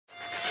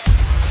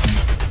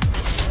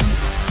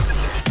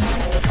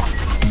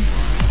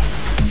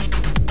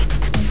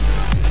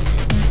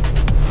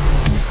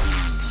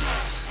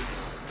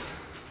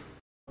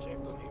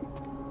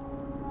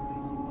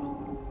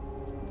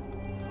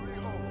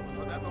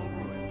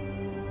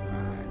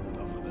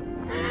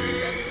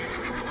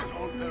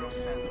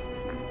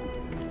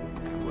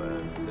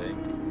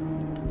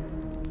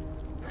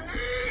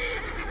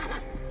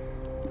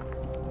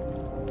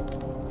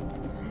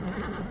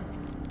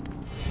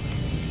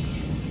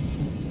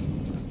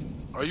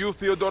Are you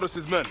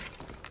Theodorus's men?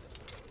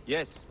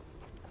 Yes.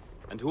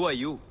 And who are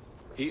you?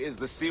 He is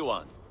the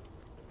Siwan.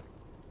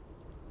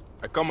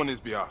 I come on his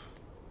behalf.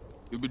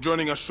 He'll be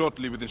joining us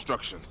shortly with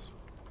instructions.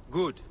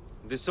 Good.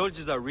 The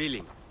soldiers are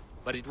reeling,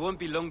 but it won't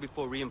be long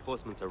before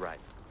reinforcements arrive.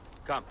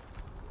 Come.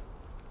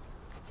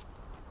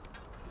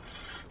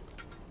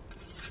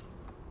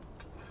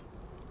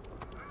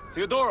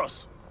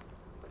 Theodorus!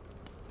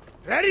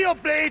 Ready your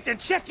blades and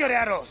check your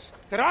arrows.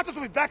 The Ratos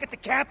will be back at the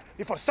camp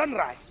before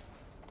sunrise.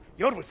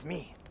 You're with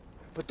me,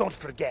 but don't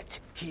forget,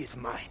 he is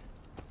mine.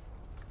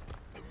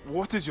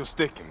 What is your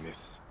stake in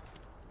this?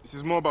 This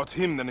is more about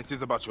him than it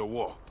is about your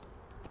war.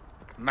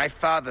 My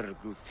father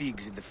grew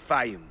figs in the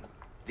Fayum.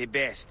 The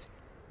best.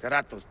 The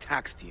Ratos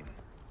taxed him.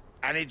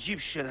 An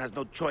Egyptian has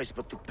no choice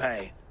but to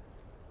pay.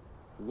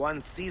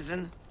 One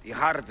season, the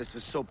harvest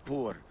was so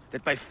poor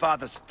that my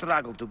father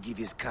struggled to give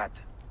his cut.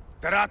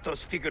 The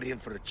Ratos figured him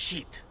for a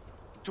cheat.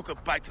 He took a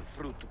bite of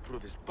fruit to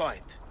prove his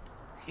point.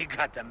 He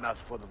got a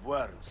mouthful of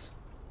worms.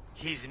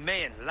 His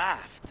men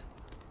laughed,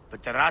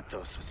 but the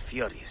Ratos was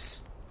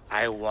furious.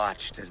 I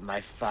watched as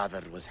my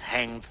father was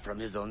hanged from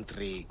his own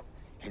tree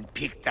and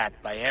picked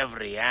at by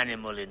every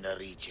animal in the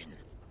region.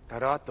 The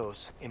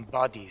Ratos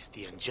embodies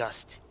the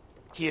unjust.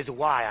 He is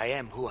why I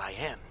am who I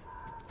am.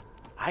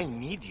 I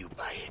need you,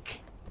 Bayek.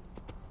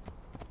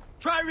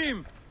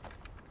 Trireme!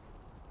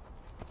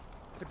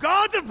 The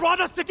gods have brought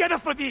us together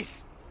for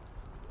this!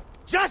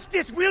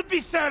 Justice will be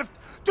served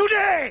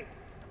today!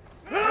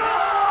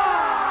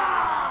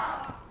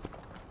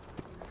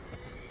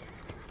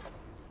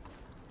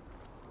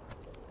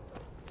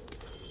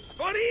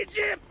 For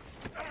Egypt!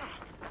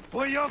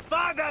 For your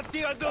father,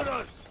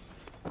 Theodorus!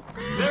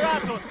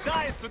 Leratos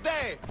dies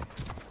today!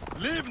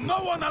 Leave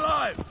no one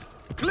alive!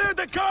 Clear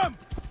the camp!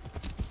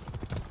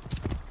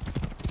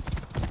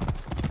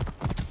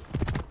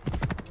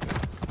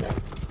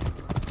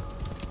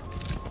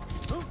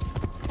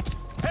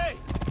 Hey!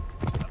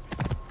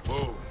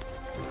 Whoa.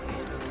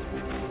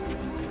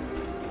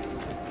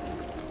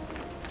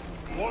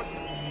 What?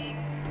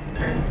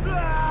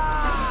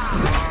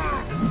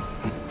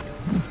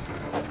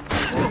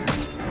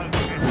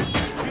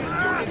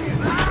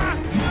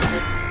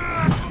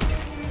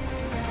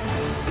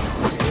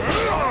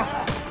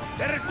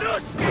 There is no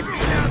escaping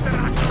now, the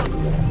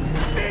Ratos!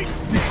 Face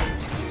me!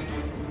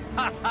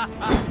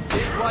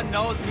 This one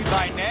knows me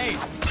by name.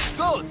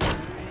 Good.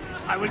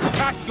 I will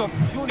crush your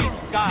puny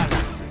skull.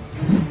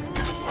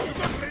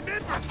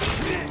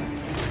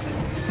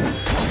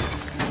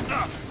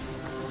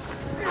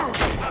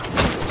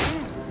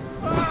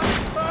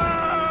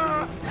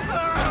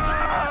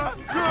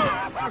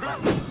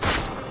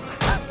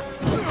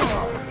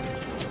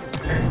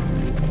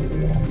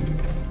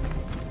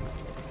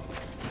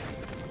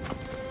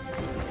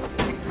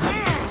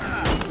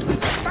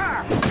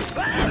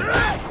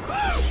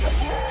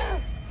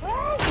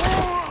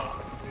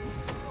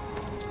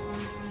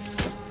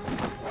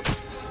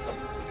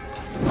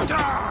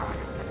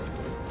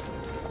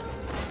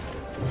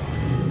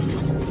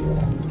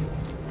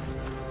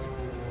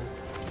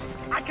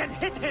 I can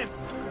hit him!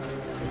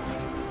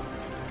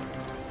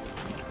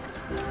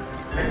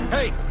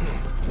 Hey!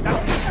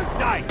 That's it!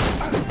 Die!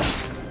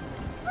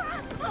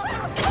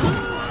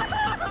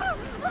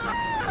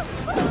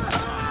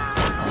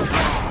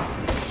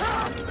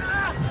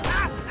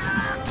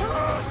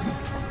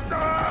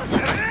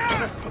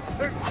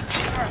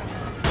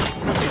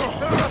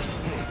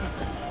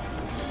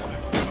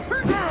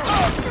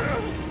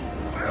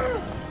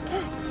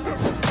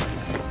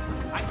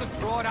 I could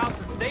throw it out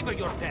and savor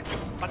your death,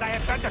 But I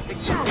have better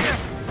things.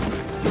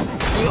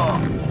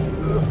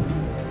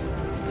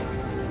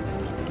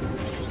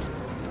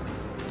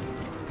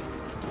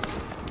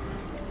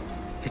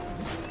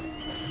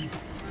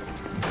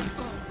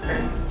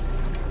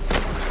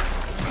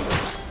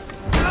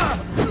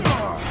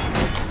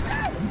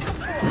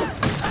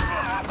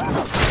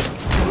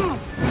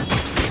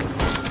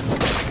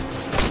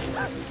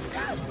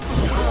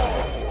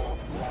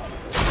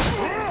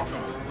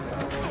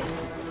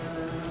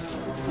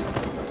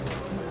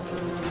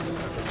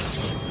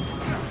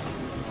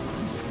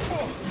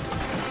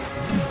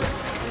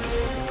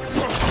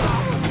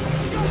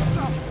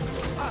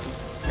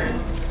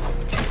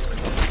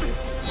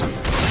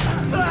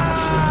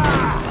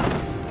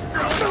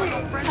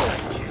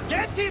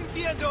 Get him,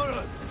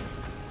 Theodorus!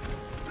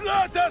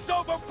 Let us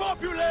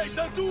overpopulate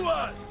the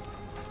Duan!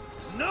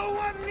 No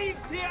one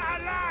leaves here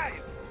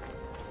alive!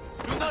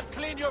 Do not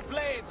clean your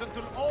blades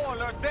until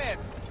all are dead!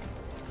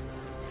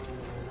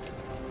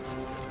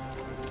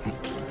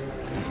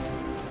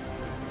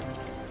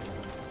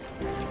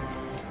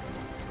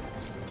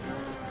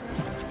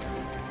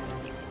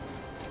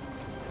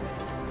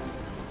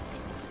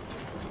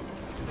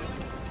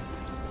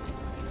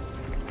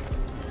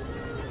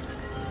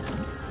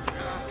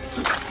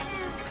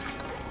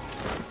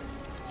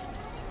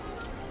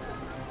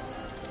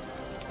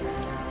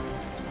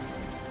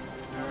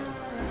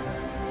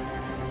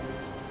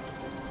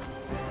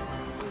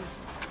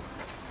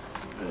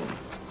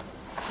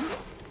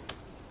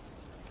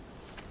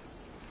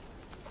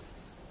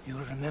 You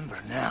remember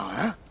now,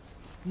 huh?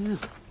 May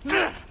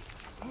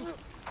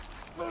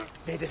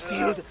the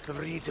field of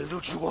reeds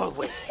elude you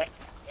always.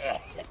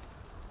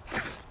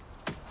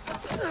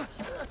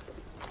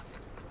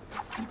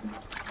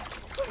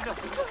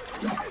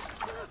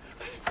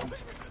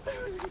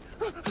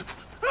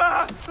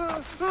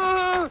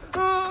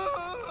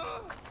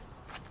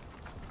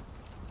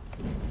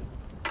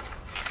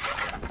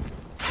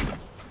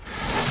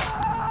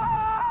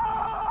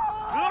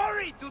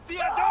 Glory to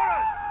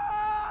Theodorus!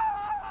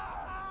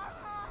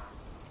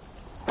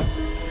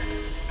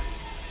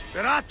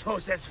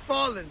 Kratos has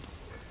fallen.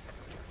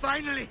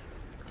 Finally,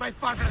 my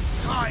father's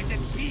car is in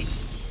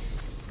peace.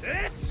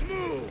 Let's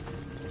move.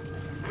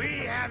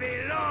 We have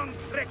a long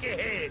trek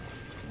ahead.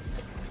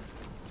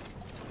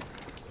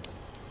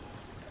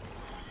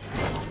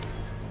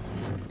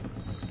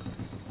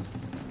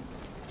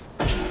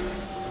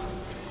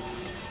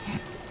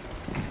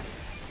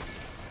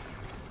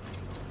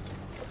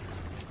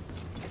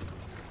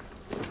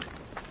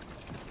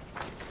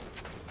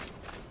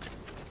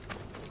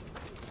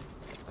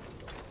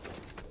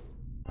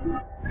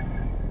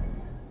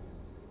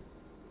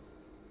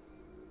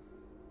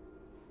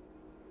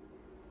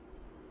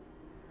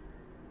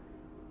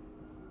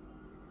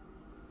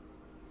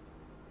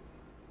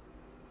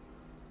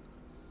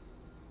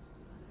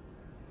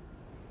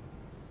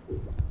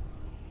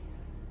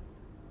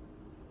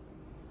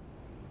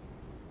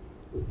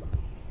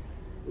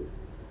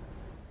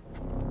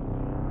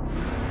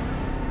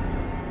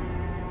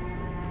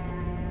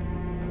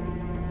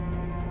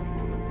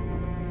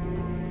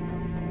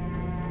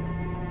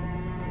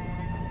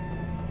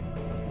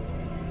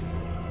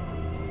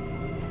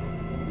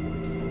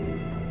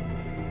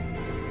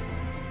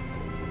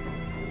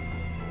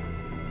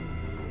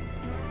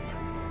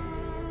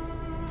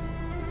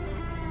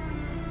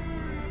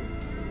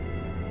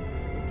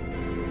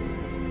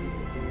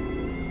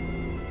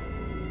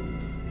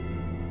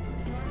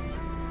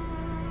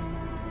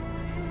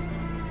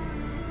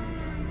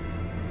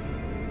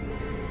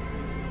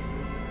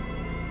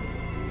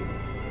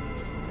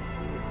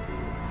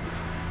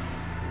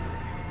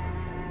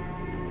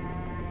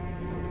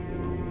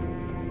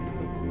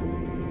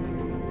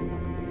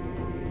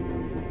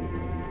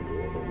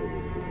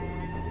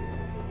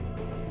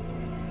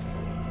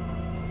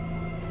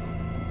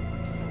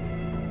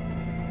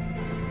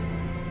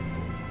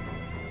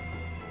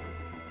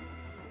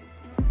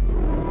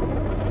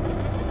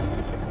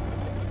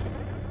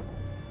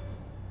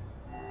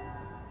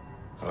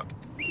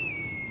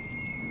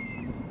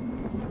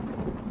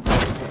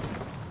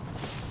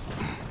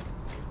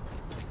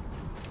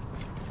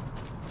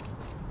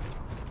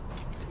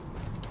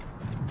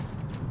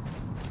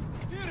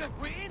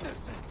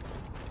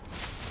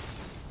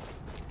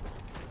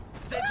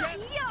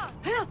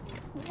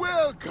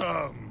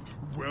 Welcome!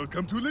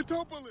 Welcome to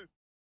Litopolis!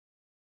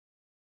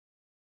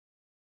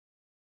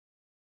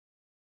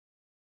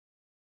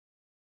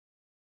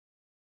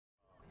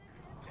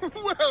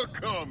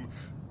 Welcome!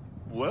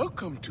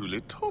 Welcome to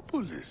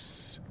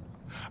Litopolis.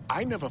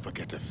 I never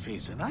forget a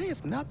face, and I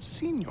have not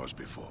seen yours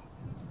before.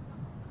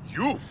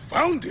 You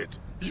found it!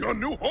 Your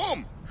new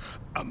home!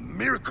 A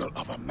miracle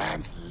of a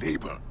man's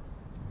labor.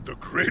 The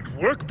great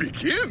work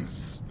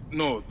begins!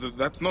 No,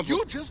 that's not You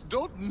what... just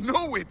don't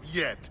know it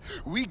yet.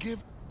 We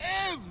give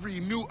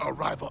every new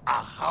arrival a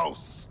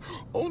house.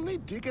 Only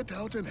dig it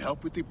out and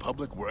help with the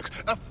public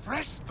works. A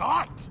fresh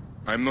start.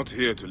 I'm not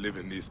here to live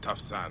in these tough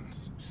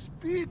sands.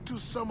 Speak to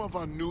some of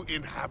our new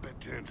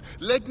inhabitants,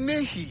 like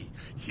Nehi.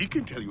 He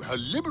can tell you how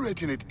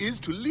liberating it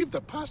is to leave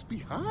the past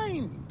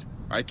behind.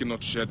 I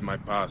cannot shed my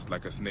past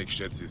like a snake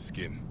sheds his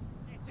skin.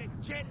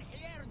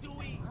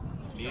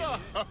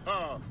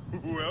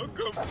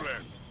 Welcome,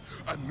 friend.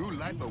 A new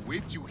life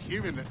awaits you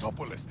here in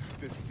Litopolis,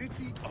 the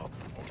city of...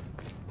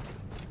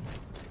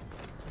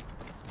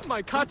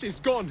 My cat is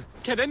gone.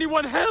 Can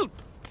anyone help?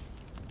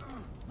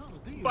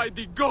 By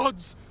the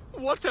gods,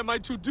 what am I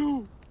to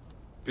do?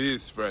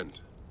 Peace, friend.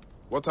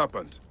 What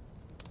happened?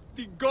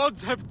 The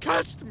gods have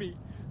cursed me.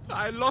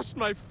 I lost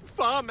my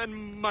farm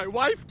and my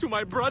wife to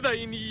my brother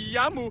in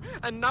Yamu,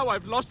 and now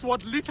I've lost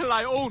what little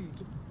I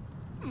owned.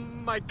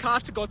 My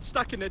cart got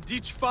stuck in a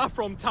ditch far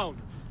from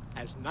town.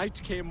 As night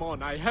came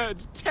on, I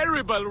heard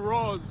terrible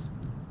roars,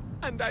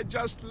 and I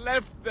just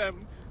left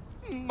them.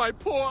 My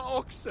poor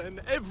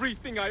oxen,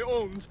 everything I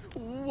owned.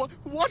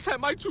 What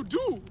am I to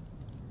do?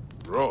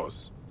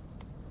 Roars?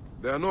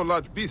 There are no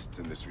large beasts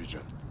in this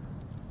region.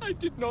 I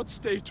did not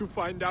stay to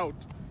find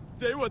out.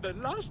 They were the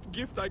last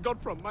gift I got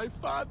from my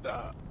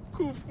father,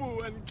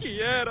 Khufu and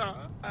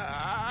Kiera,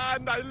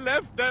 and I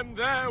left them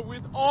there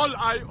with all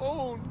I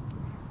owned.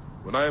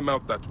 When I am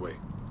out that way,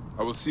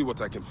 I will see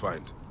what I can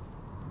find.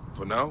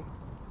 For now,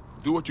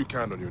 do what you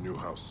can on your new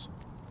house.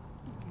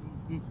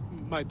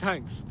 My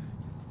thanks.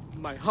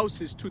 My house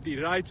is to the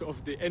right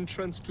of the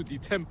entrance to the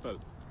temple.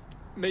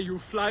 May you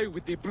fly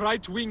with the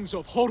bright wings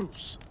of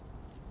Horus.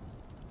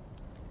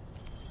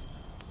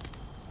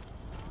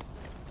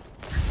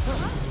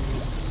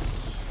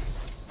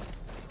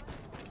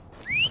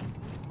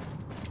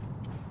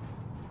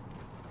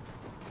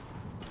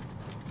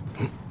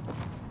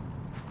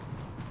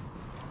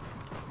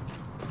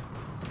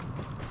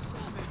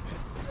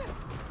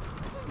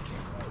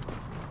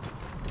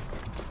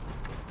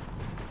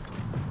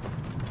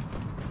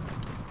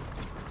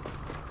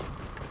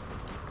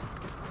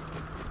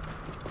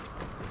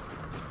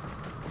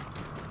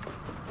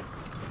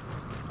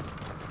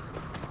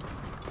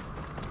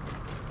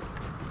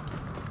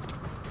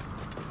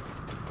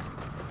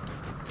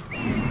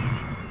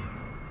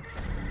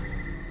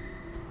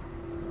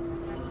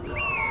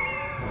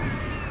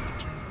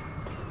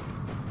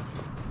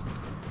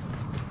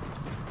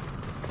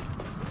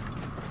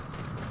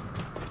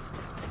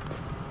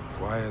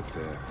 quiet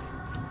there.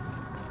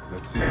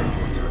 Let's see how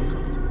you're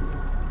tangled.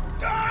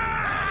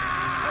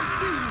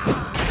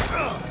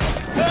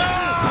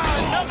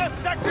 Another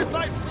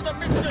sacrifice to the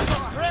mistress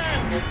of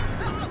dread!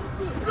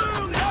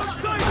 Through the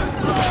outside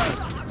blood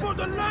for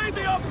the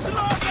Lady of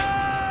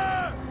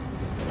Slaughter!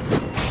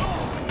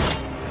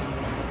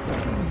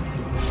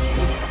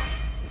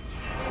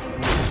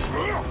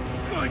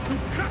 Going to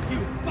cut you,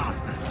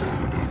 bastard!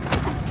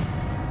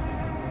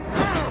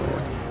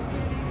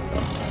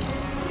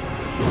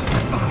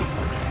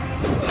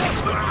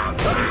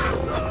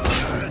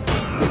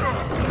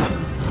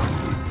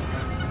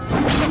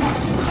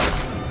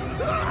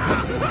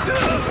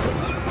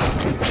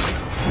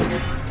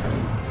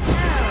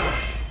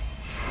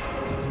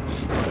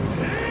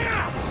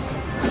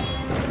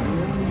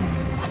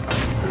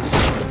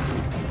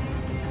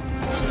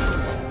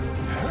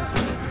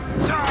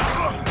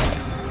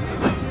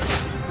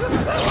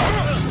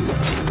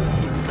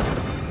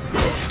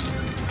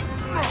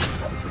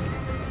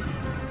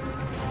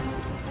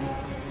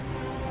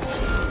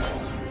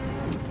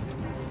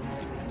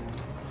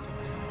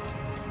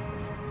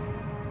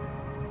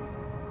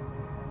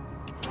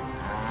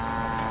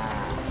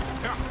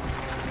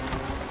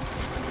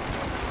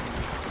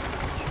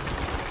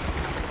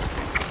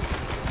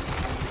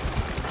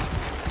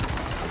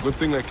 Good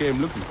thing I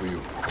came looking for you.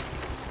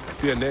 I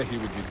fear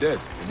Nehi would be dead,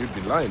 and you'd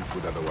be lion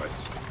food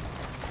otherwise.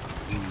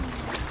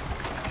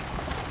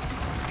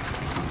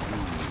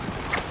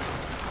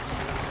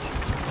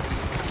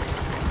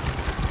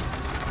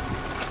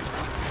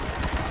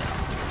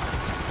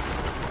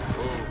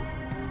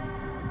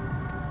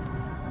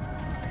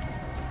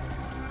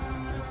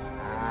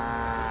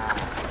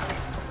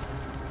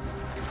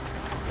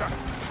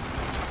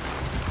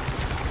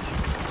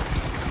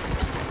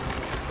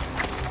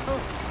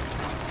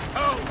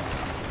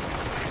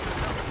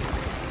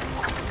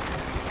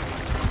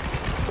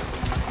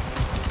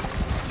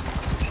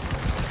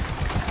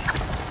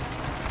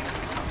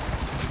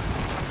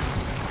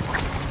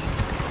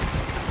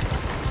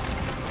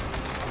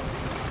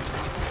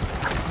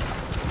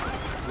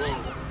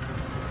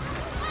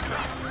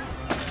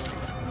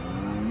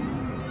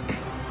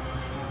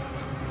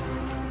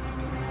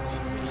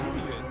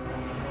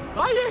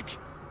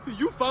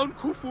 You found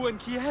Khufu and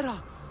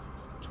Kiera.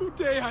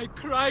 Today I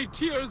cried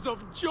tears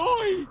of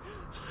joy.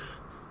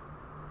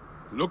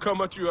 Look how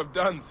much you have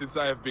done since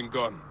I have been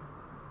gone.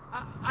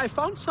 I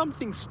found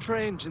something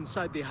strange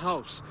inside the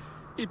house.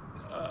 It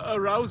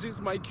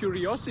arouses my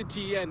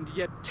curiosity and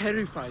yet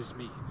terrifies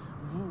me.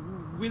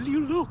 Will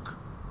you look?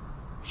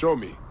 Show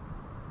me.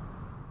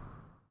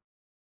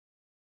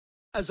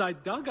 As I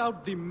dug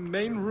out the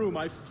main room,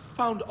 I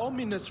found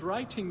ominous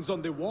writings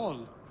on the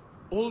wall.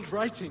 Old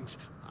writings.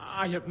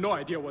 I have no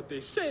idea what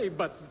they say,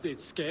 but it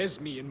scares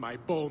me in my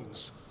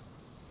bones.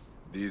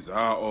 These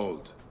are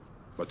old,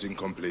 but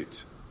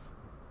incomplete.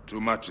 Too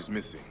much is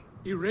missing.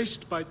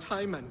 Erased by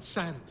time and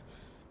sand.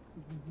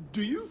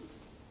 Do you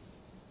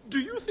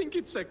think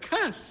it's a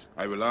curse?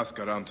 I will ask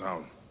around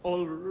town.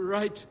 All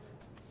right.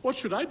 What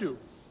should I do?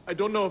 I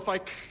don't know if I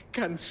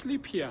can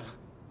sleep here.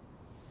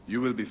 You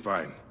will be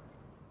fine.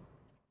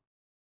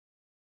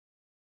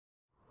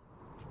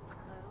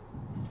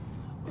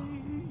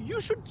 You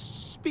should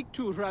speak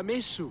to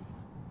Ramesu.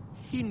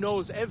 He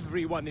knows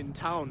everyone in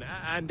town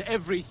and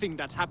everything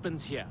that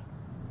happens here.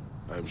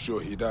 I'm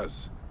sure he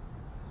does.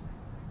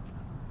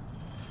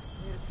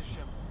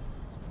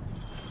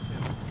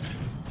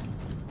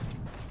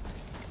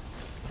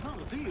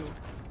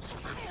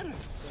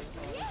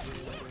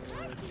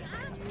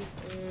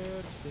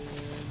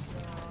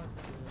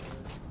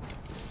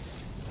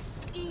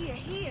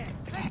 Here.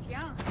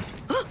 Yeah.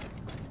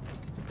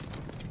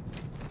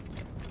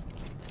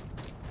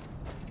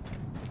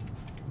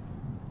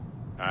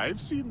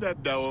 I've seen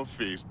that dour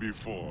face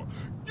before.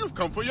 You've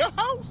come for your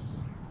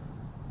house.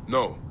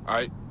 No,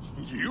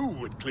 You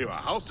would clear a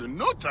house in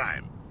no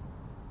time.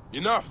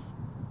 Enough!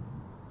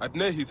 At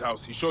Nehi's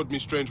house, he showed me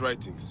strange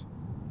writings.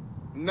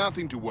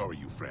 Nothing to worry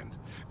you, friend.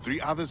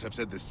 3 others have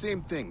said the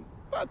same thing,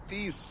 but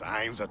these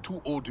signs are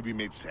too old to be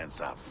made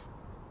sense of.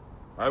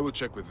 I will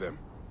check with them.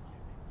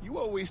 You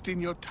are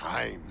wasting your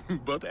time,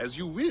 but as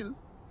you will.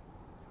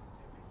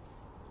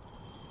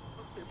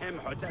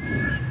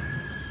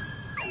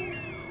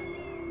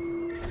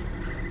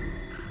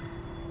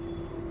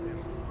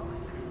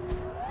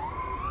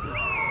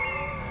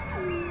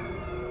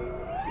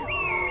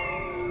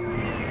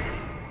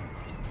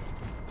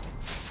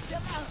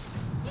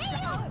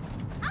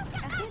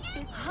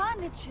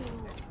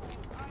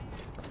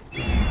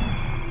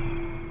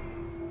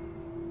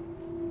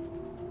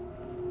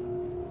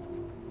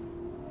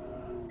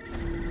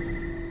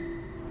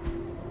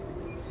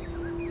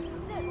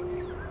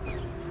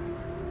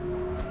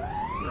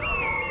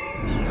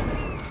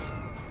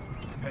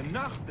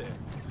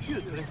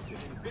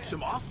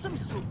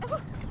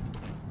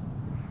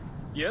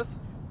 Yes?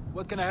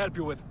 What can I help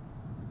you with?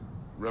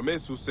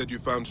 Ramesu said you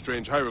found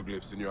strange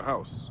hieroglyphs in your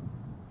house.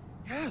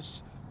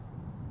 Yes.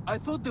 I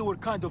thought they were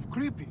kind of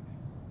creepy.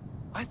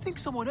 I think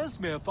someone else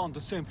may have found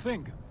the same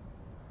thing.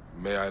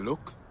 May I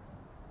look?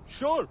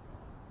 Sure.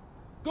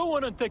 Go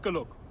on and take a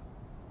look.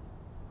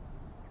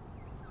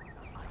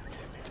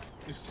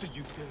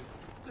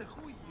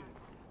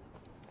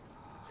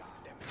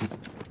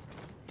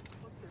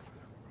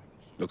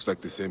 Looks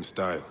like the same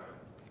style.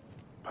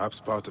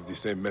 Perhaps part of the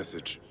same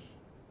message.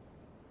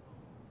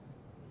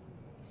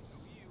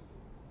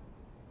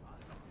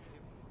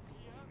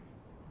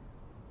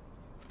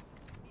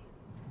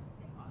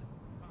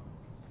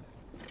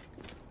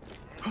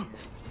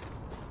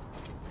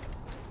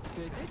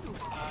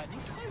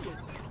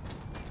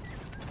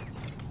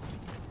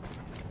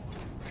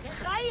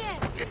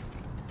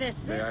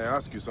 May I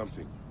ask you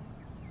something?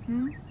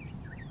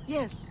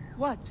 Yes,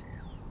 what?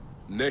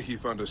 Nehi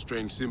found a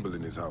strange symbol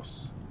in his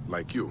house,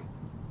 like you.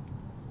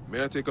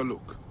 May I take a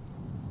look?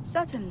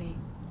 Certainly.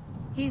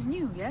 He's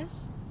new,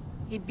 yes?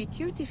 He'd be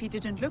cute if he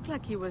didn't look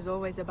like he was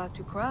always about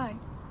to cry.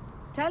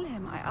 Tell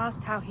him I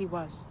asked how he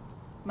was.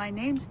 My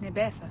name's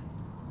Nebefa.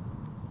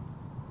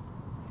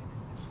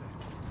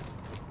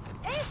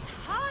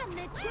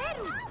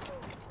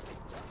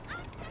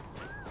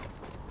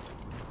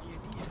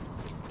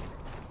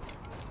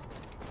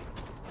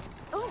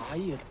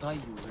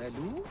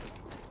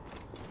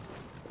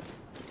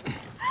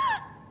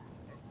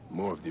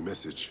 More of the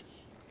message.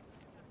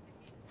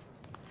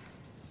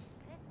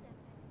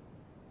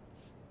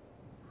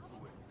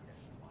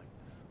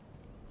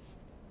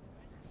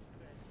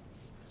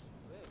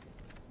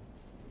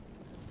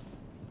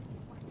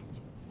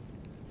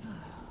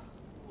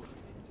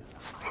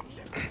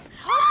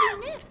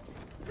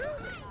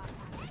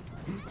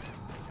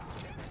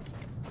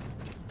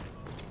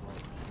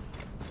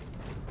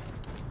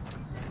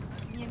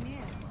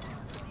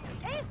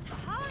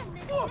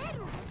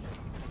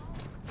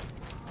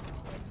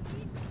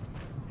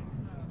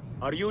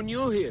 Are you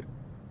new here?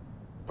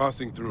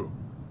 Passing through,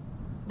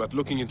 but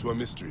looking into a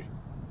mystery.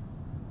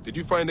 Did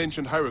you find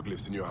ancient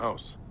hieroglyphs in your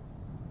house?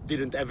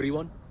 Didn't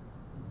everyone?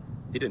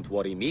 Didn't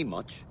worry me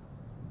much.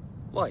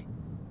 Why?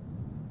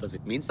 Does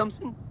it mean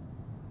something?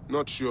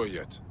 Not sure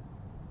yet.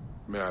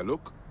 May I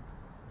look?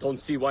 Don't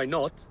see why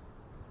not.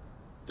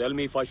 Tell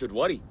me if I should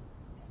worry.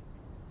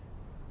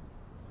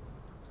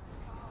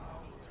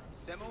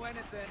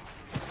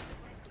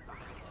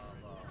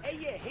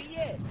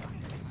 Hey,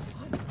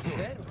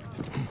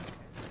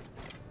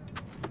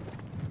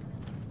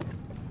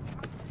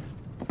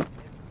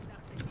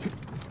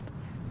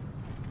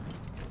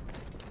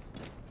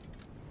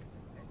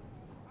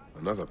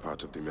 Another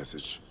part of the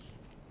message.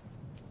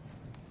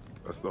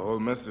 That's the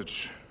whole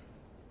message.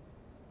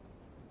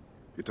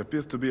 It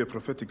appears to be a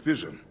prophetic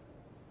vision.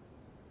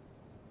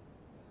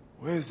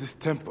 Where is this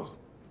temple?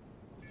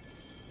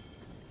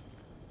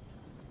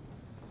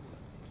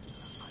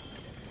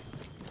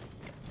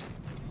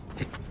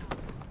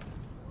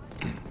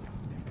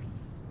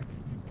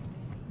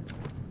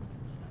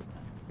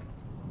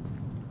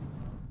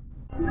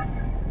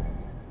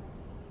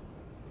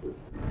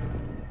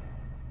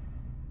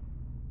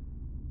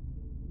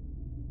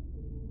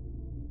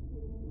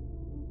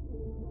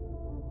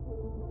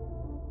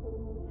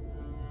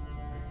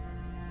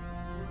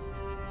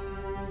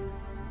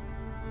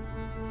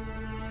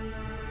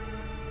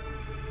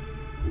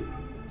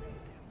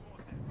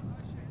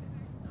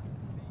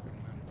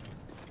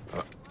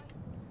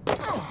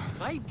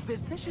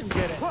 Precision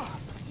göre.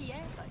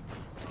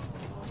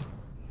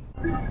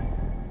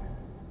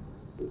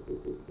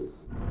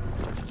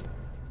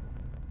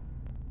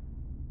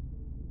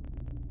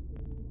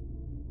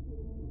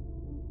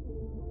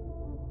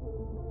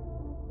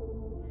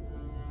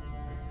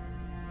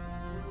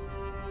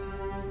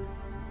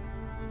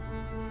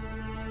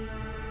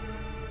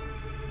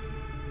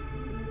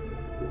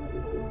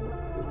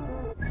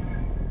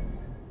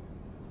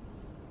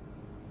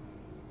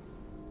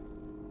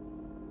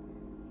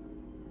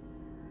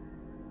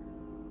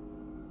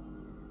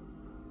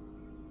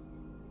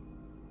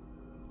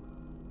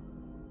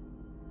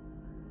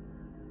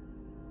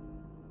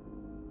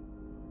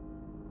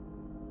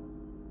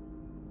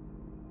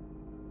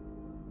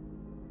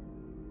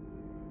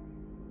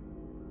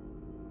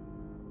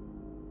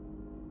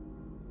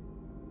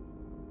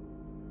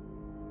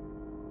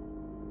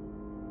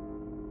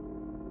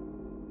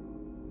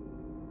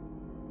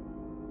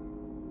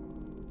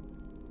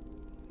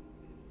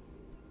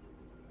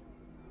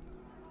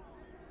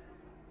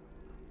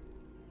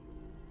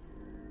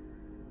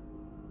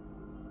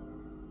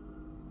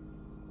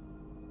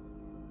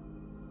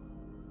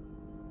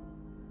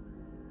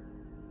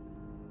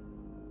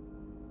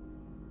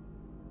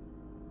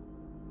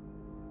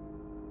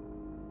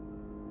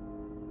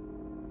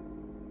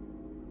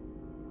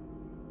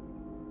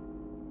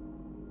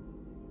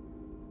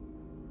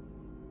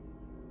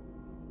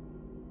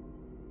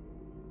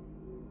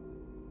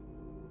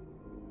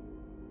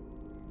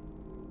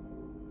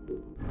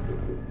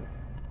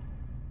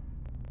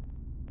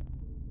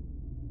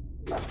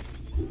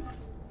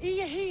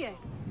 Hier.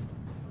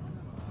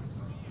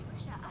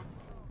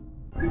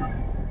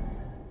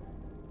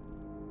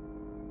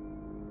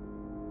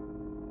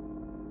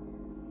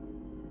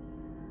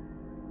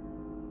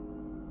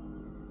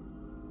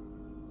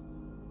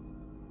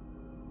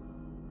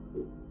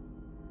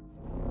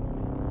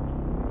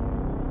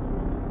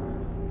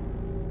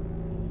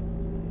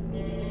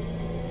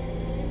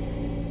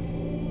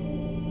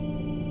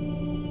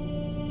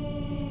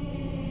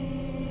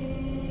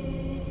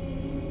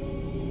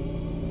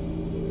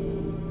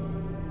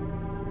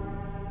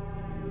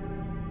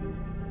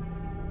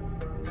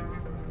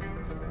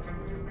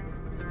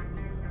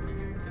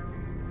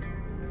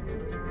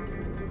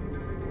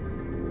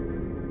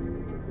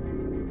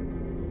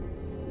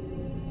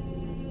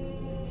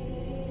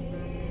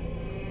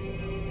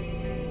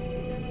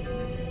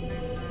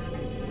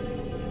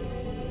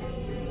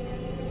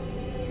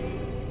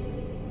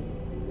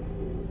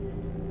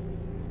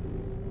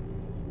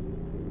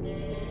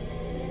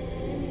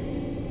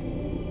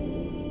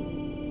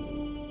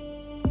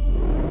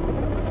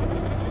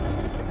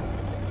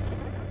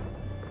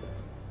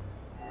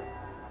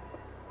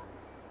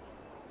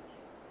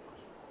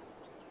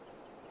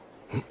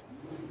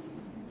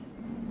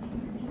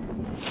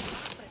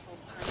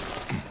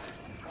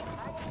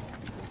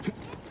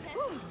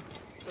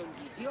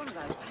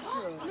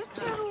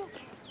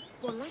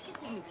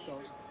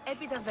 αυτός.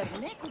 Έπειτα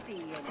βερνέκου τι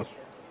είναι.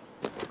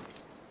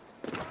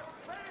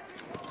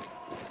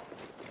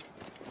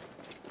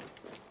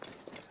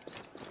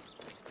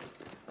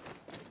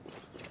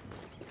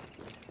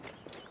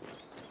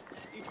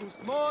 Τους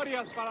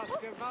μόριας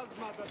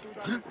παρασκευάσματα του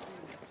Δανεστή.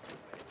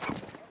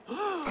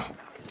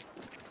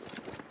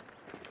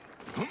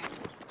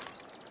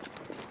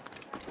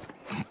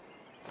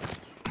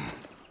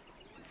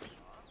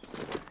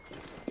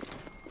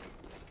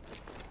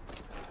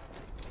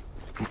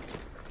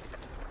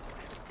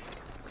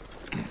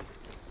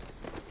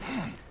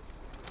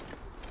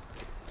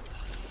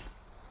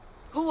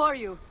 Who are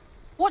you?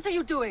 What are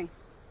you doing?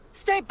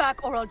 Stay back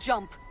or I'll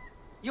jump.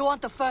 You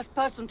aren't the first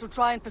person to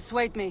try and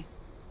persuade me.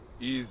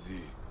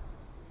 Easy.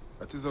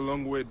 That is a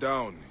long way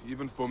down,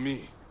 even for me.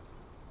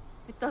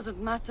 It doesn't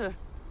matter.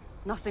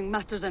 Nothing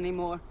matters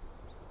anymore.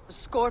 A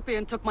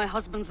scorpion took my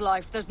husband's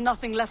life. There's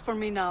nothing left for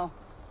me now.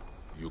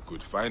 You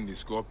could find the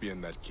scorpion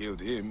that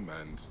killed him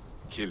and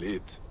kill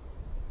it.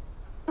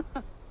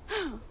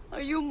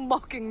 Are you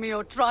mocking me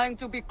or trying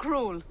to be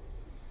cruel?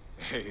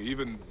 Hey,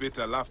 even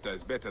bitter laughter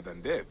is better than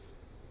death.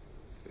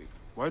 Hey,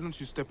 why don't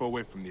you step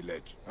away from the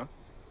ledge, huh?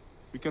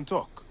 We can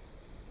talk.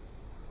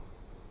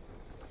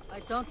 I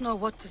don't know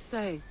what to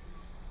say.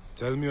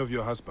 Tell me of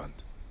your husband.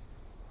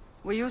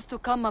 We used to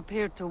come up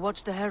here to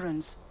watch the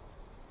herons.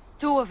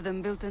 2 of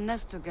them built a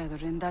nest together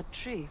in that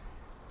tree.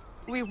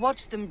 We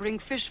watched them bring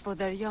fish for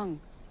their young.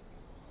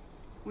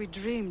 We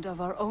dreamed of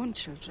our own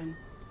children.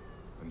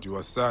 And you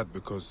are sad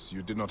because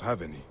you did not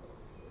have any.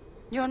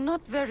 You're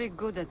not very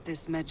good at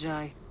this,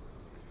 Medjay.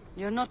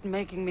 You're not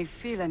making me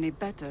feel any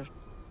better.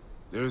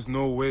 There is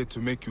no way to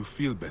make you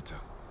feel better.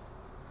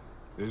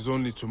 There is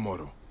only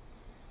tomorrow.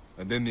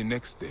 And then the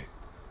next day.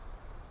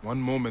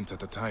 One moment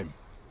at a time.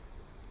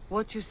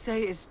 What you say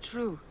is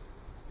true.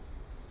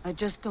 I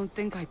just don't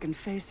think I can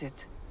face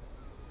it.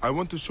 I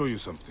want to show you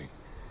something.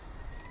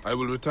 I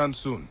will return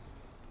soon.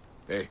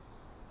 Hey,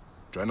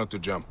 try not to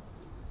jump.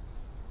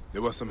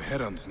 There were some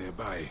herons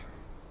nearby,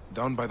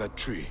 down by that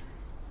tree.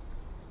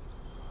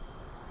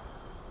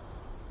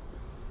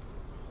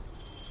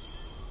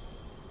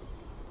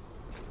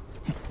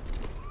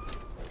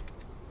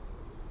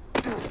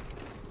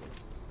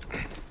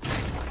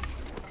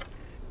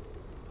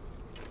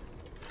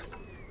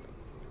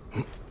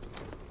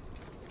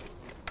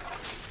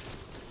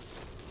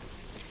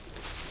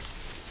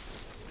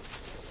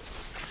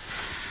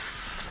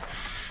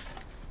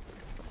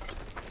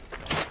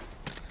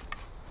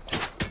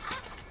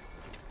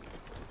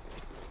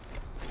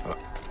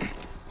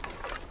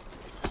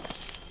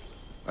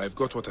 I've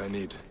got what I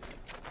need.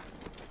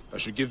 I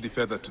should give the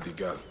feather to the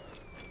girl.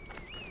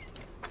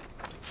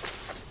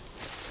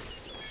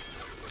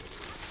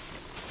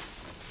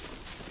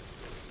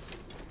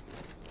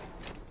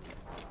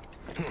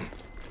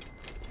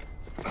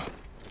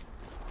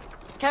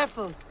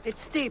 Careful,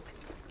 it's steep.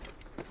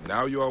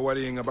 Now you are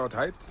worrying about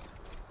heights?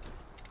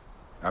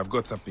 I've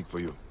got something for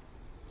you.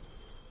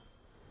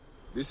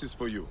 This is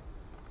for you.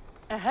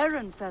 A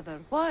heron feather,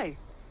 why?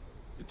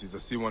 It is a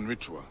C1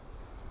 ritual.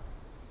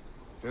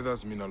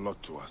 Feathers mean a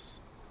lot to us.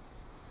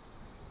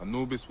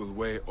 Anubis will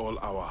weigh all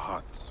our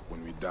hearts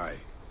when we die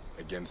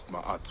against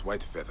Ma'at's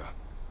white feather.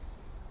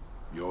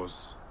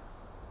 Yours,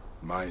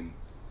 mine,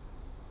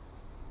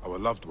 our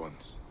loved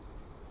ones.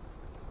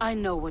 I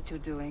know what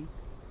you're doing.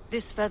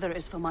 This feather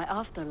is for my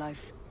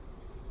afterlife.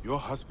 Your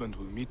husband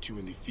will meet you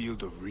in the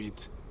field of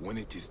reeds when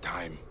it is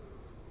time.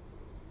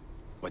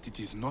 But it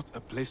is not a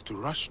place to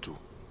rush to.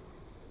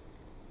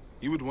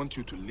 He would want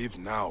you to live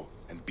now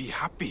and be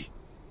happy.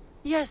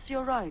 Yes,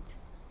 you're right.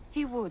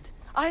 He would.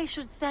 I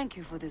should thank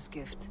you for this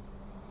gift.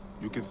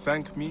 You can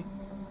thank me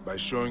by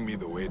showing me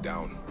the way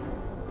down.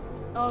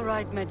 All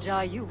right,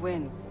 Medjay, you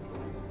win.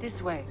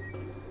 This way.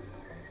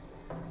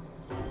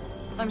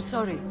 I'm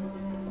sorry.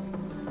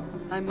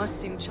 I must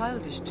seem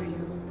childish to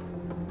you.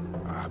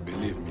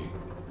 Believe me,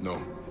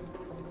 no.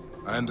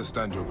 I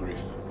understand your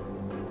grief.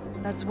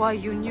 That's why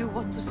you knew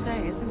what to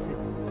say, isn't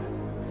it?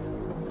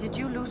 Did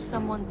you lose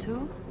someone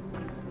too?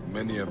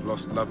 Many have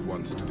lost loved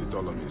ones to the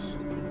Dolomies.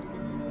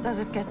 Does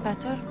it get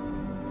better?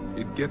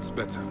 It gets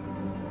better.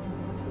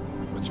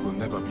 But you will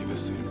never be the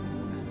same.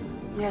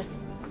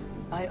 Yes,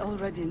 I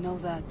already know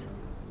that.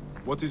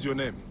 What is your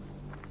name?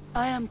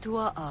 I am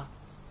Tua'a.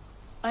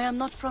 I am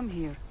not from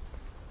here.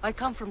 I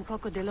come from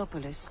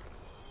Crocodilopolis.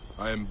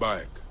 I am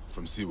Bayek,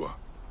 from Siwa.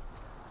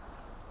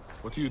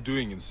 What are you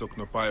doing in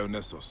Soknopayo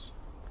Nessos?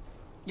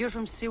 You're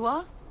from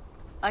Siwa?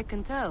 I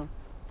can tell.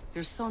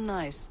 You're so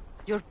nice.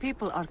 Your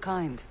people are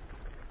kind.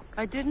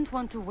 I didn't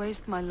want to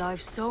waste my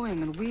life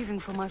sewing and weaving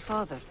for my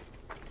father.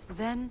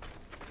 Then,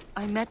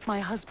 I met my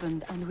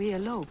husband and we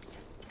eloped.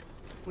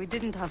 We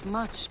didn't have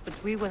much, but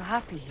we were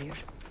happy here.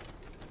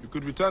 You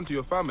could return to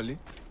your family.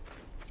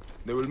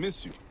 They will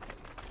miss you.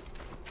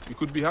 You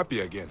could be happy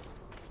again.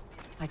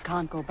 I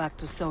can't go back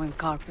to sewing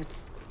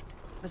carpets.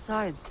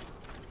 Besides,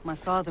 my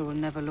father will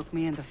never look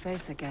me in the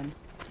face again.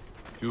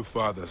 Few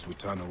fathers would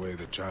turn away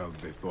the child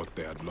they thought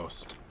they had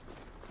lost.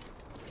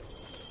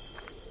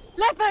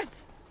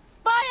 Leopards!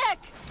 Bayek!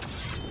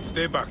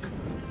 Stay back.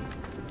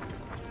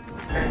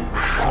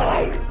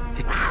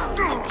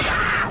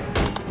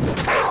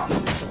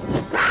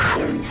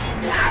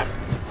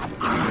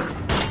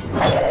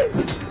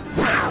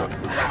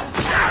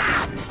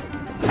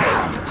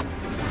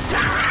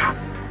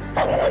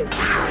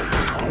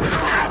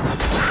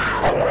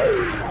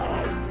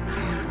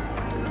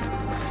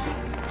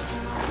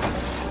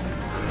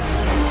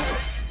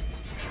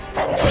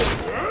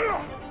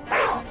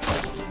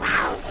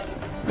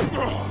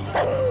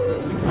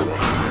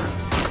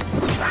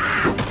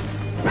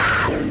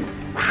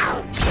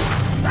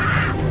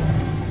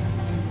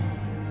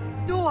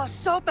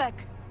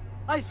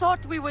 I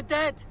thought we were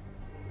dead.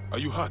 Are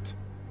you hurt?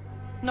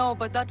 No,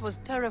 but that was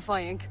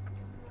terrifying.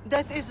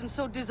 Death isn't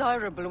so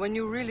desirable when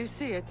you really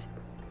see it.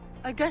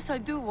 I guess I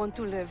do want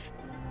to live.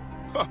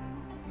 Ha!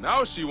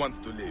 Now she wants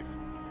to live.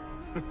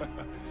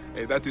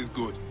 Hey, that is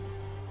good.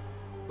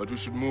 But we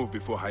should move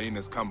before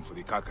hyenas come for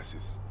the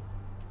carcasses.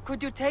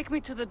 Could you take me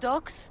to the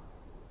docks?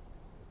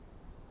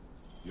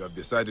 You have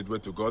decided where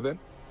to go then?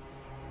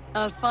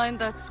 I'll find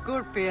that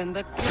scorpion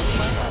that killed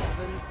my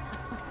husband.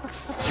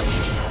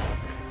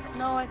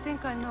 No, I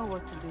think I know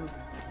what to do.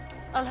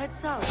 I'll head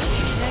south,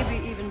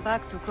 maybe even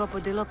back to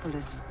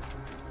Crocodilopolis.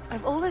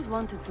 I've always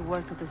wanted to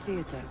work at the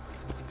theater.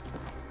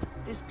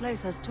 This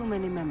place has too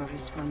many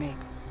memories for me.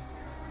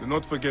 Do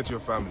not forget your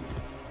family.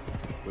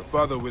 Your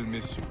father will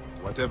miss you,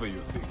 whatever you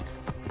think.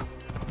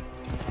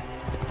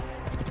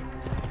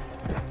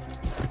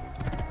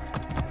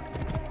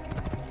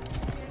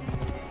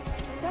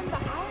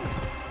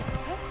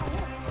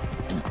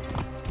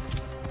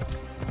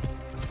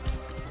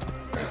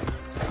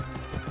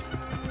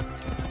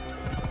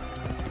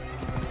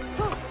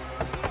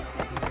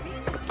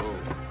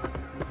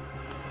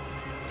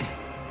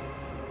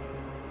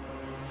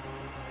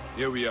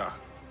 Here we are.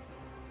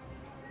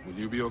 Will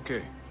you be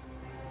okay?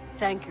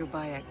 Thank you,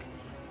 Bayek.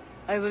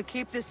 I will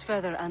keep this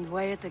feather and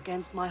weigh it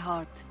against my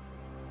heart.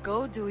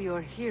 Go do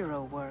your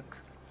hero work.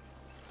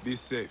 Be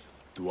safe,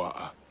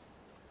 Tua'a.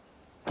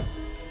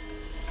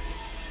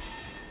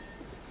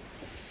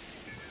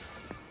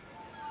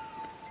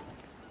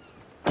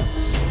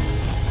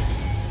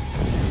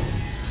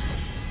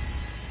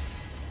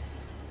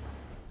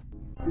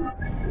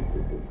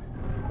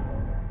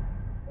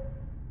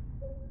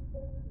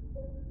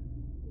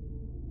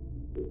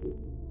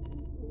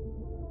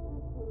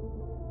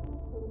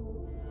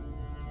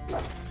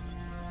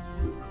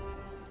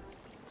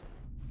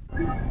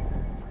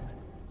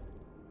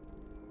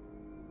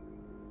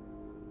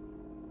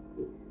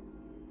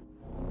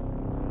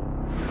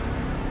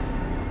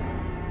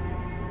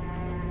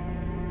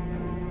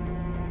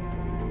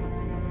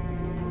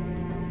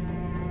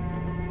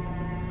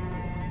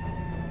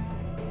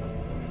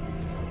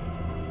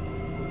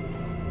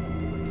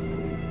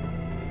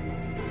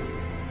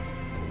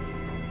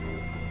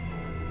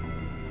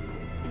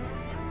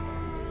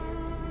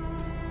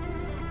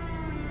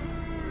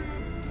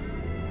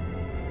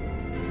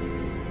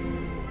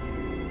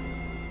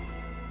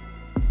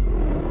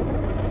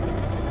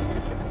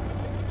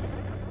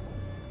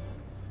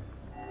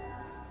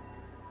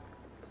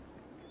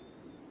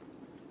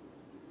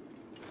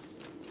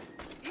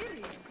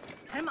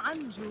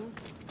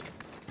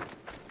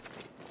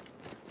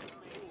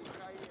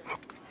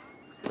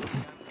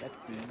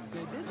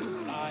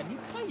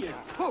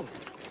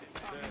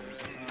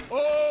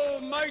 Oh,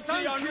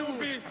 mighty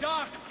Anubis,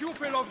 dark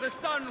pupil of the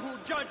sun who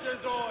judges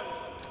all!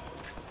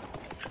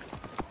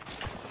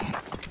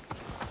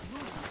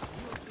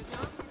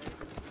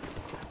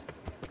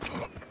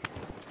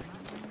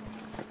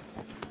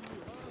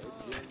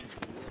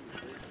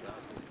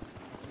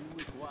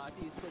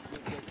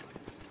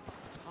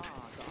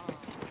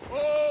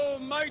 Oh,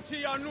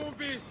 mighty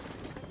Anubis!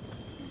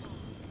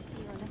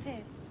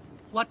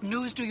 What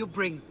news do you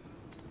bring?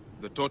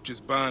 The torches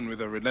burn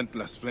with a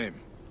relentless flame.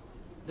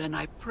 Then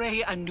I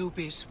pray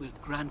Anubis will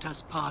grant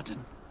us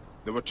pardon.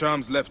 There were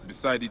charms left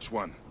beside each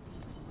one.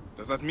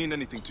 Does that mean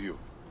anything to you?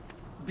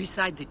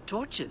 Beside the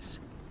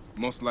torches?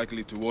 Most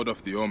likely to ward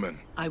off the omen.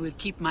 I will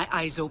keep my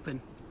eyes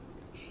open.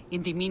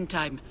 In the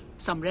meantime,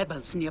 some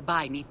rebels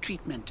nearby need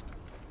treatment.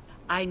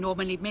 I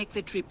normally make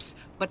the trips,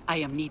 but I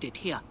am needed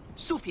here.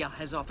 Sufia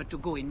has offered to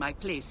go in my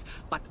place,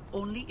 but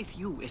only if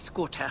you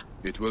escort her.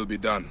 It will be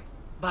done.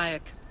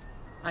 Bayek,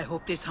 I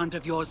hope this hunt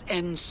of yours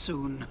ends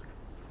soon.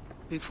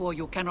 Before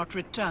you cannot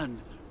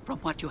return from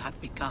what you have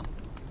become.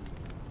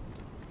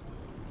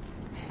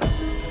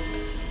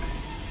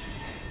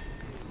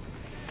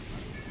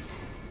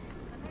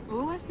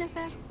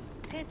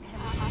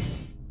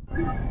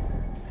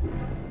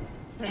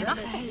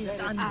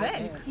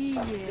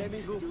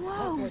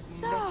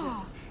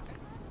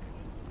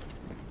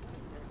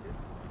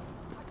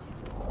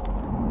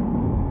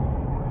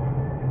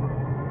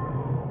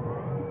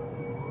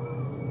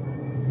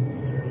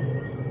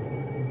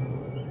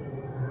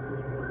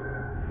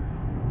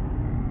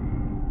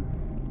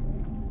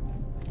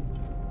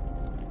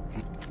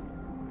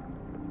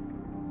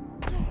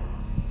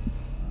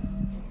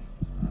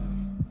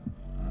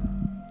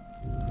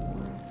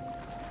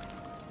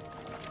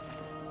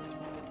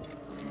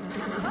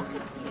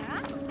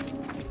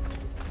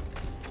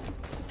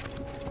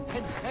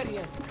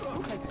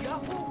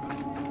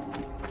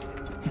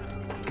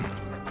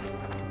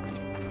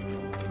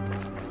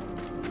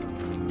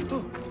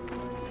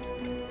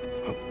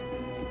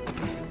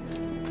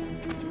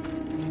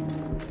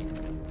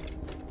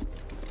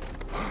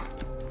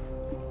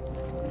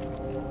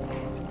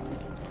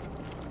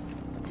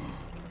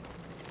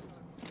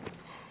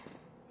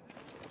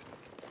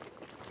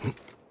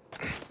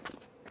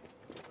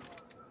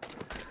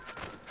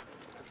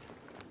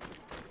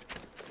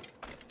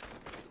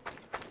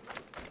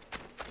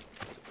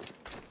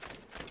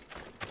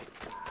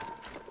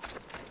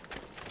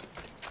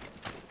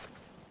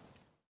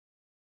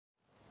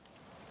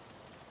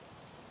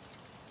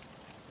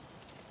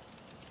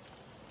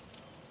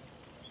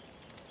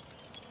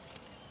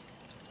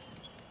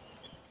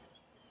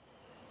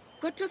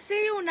 Good to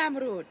see you,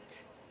 Namrud.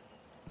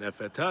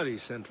 Nefertari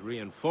sent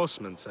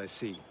reinforcements, I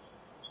see.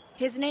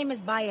 His name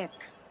is Bayek,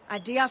 a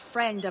dear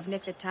friend of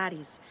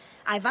Nefertari's.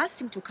 I've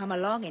asked him to come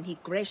along and he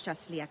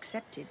graciously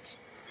accepted.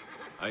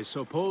 I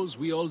suppose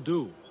we all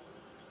do.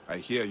 I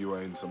hear you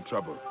are in some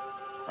trouble.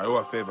 I owe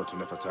a favor to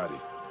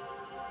Nefertari.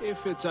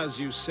 If it's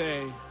as you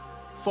say,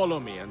 follow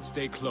me and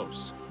stay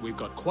close. We've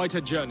got quite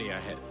a journey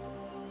ahead.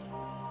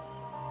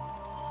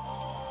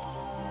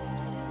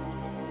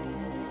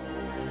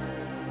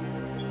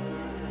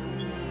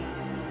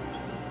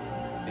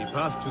 The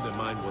path to the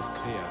mine was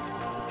clear,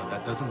 but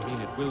that doesn't mean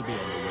it will be on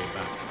the way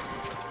back.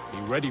 Be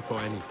ready for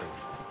anything.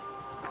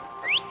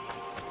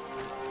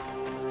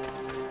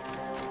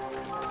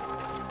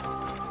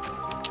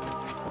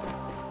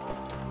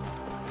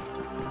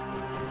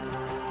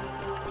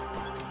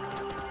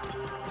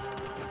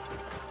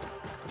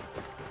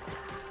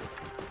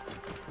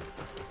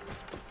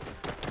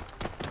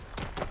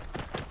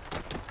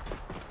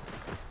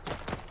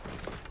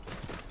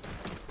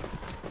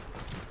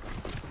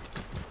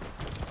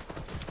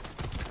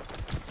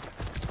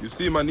 You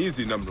seem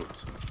uneasy,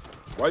 Namrud.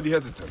 Why the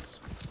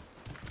hesitance?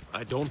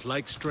 I don't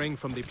like straying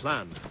from the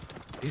plan.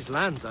 These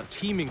lands are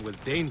teeming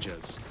with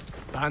dangers.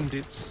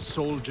 Bandits,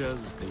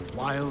 soldiers, the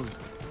wild.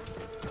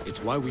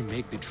 It's why we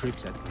make the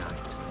trips at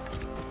night.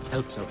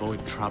 Helps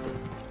avoid trouble.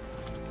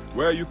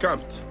 Where are you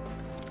camped?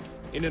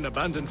 In an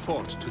abandoned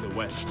fort to the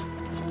west.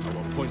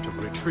 Our point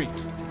of retreat.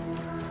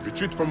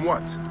 Retreat from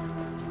what?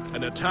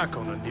 An attack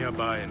on a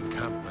nearby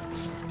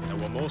encampment. There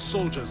were more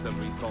soldiers than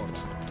we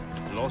thought.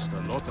 Lost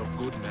a lot of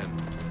good men.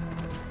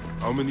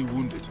 How many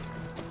wounded?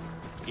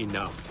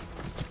 Enough.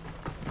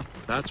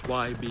 That's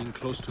why being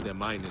close to the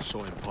mine is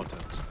so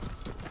important.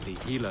 The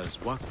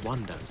healers work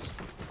wonders.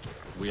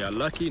 We are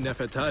lucky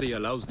Nefertari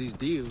allows these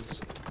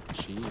deals.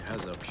 She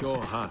has a pure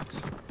heart,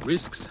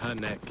 risks her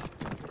neck.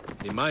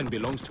 The mine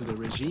belongs to the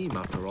regime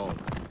after all.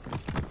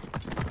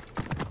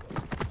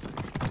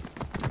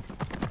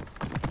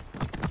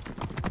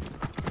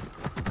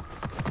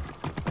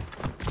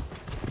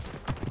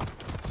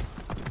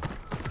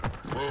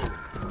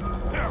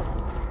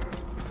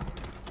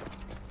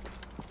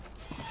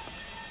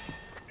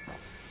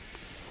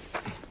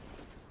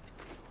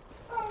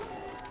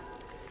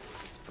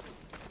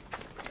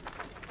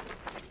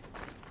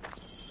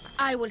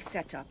 I will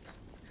set up.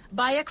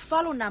 Bayek,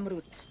 follow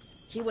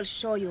Namrud. He will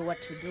show you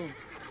what to do.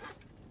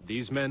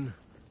 These men,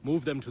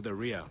 move them to the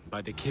rear,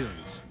 by the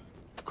kilns.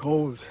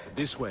 Cold.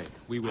 This way,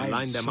 we will I'm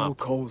line them so up.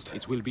 cold.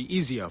 It will be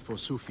easier for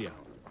Sufia.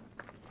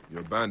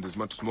 Your band is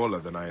much smaller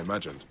than I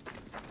imagined.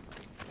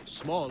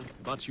 Small,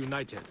 but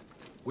united.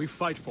 We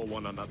fight for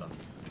one another.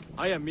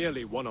 I am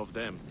merely one of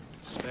them,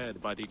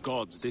 spared by the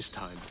gods this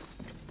time.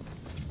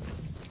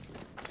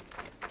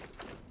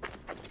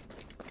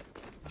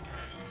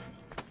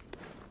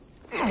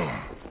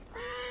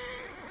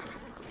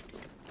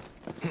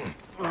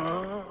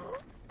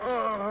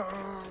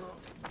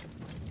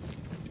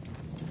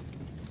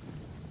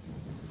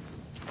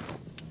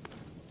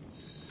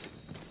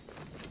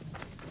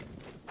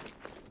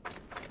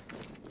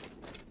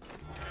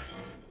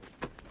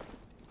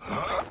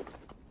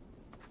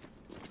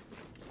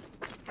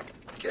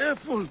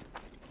 Careful!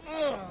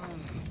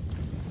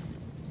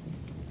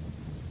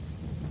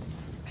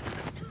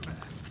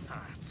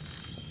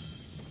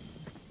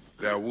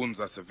 Their wounds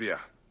are severe,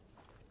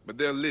 but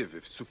they'll live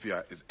if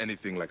Sufia is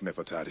anything like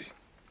Nefertari.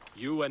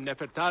 You and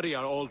Nefertari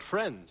are old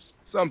friends.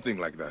 Something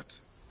like that.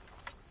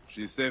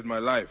 She saved my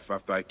life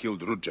after I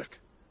killed Rudjek.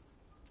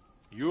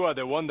 You are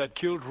the one that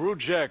killed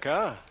Rudjek,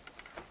 huh?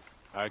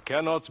 I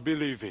cannot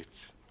believe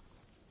it.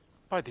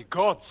 By the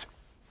gods,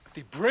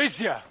 the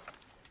brazier!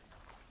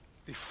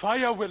 The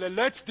fire will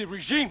alert the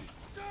regime!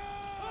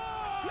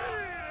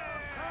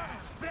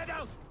 Spread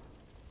out!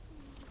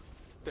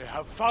 They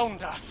have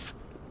found us!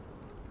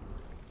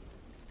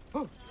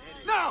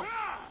 Now!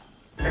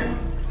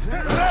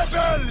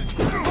 Rebels!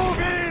 Move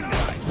in!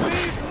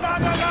 Leave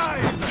none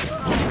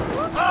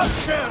alive!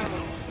 Archers!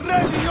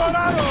 Ready your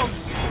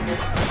arrows!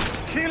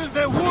 Kill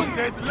the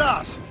wounded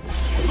last!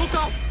 Look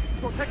out!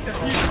 Protect the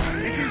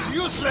healers! It is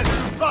useless to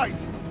fight!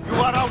 You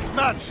are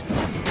outmatched!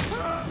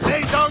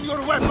 Lay down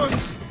your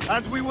weapons,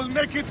 and we will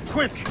make it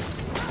quick!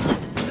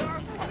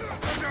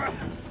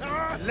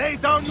 Lay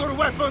down your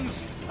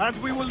weapons,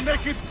 and we will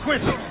make it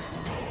quick!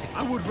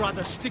 I would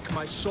rather stick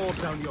my sword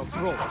down your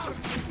throat.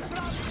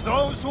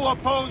 Those who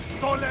oppose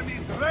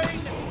Ptolemy's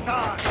reign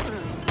die.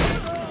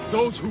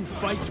 Those who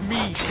fight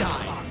me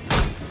die.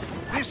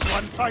 This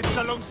one fights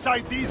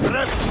alongside these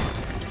rebels.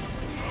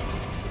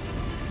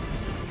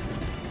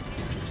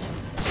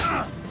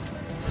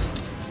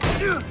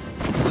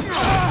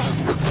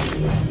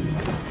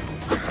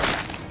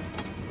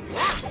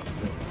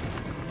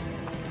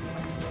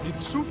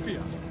 It's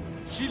Sophia.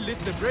 She lit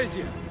the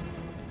brazier.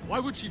 Why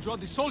would she draw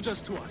the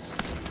soldiers to us?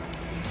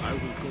 I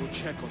will go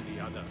check on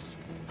the others.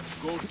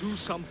 Go do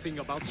something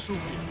about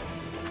Sophia.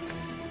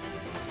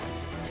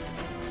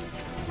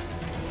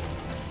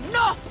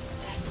 No!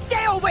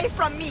 Stay away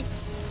from me!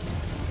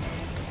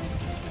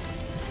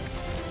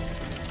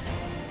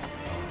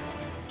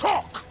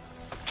 Talk!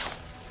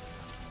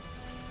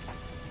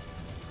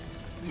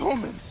 The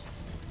omens.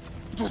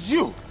 It was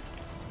you.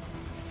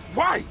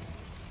 Why?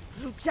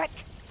 Rujek,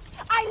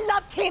 I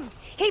loved him!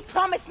 He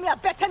promised me a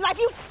better life!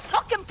 You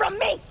took him from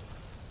me!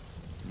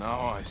 Now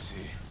I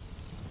see.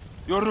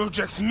 You're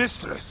Rujek's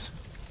mistress.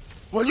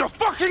 Well, your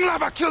fucking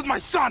lava killed my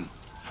son!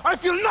 I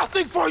feel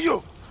nothing for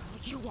you!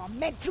 You are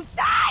meant to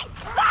die!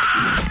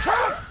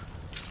 Ah!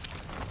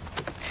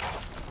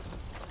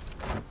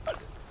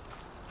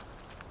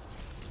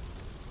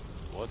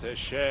 What a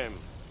shame.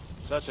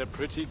 Such a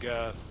pretty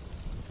girl.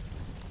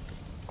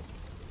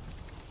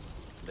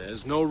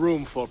 There's no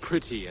room for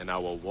pretty in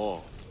our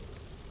war.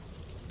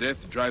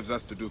 Death drives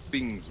us to do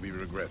things we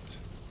regret.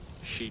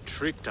 She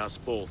tricked us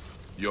both.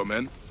 Your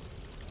men?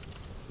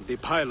 The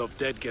pile of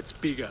dead gets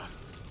bigger.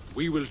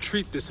 We will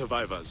treat the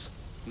survivors.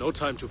 No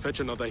time to fetch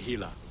another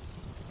healer.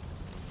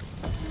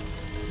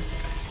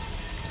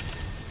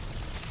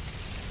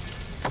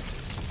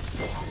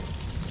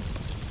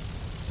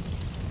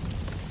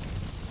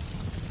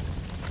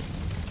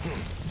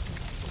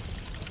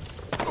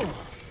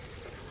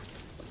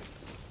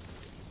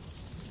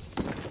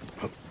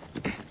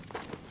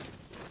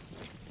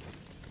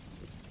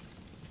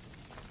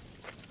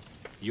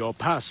 Your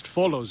past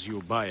follows you,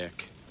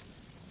 Bayek.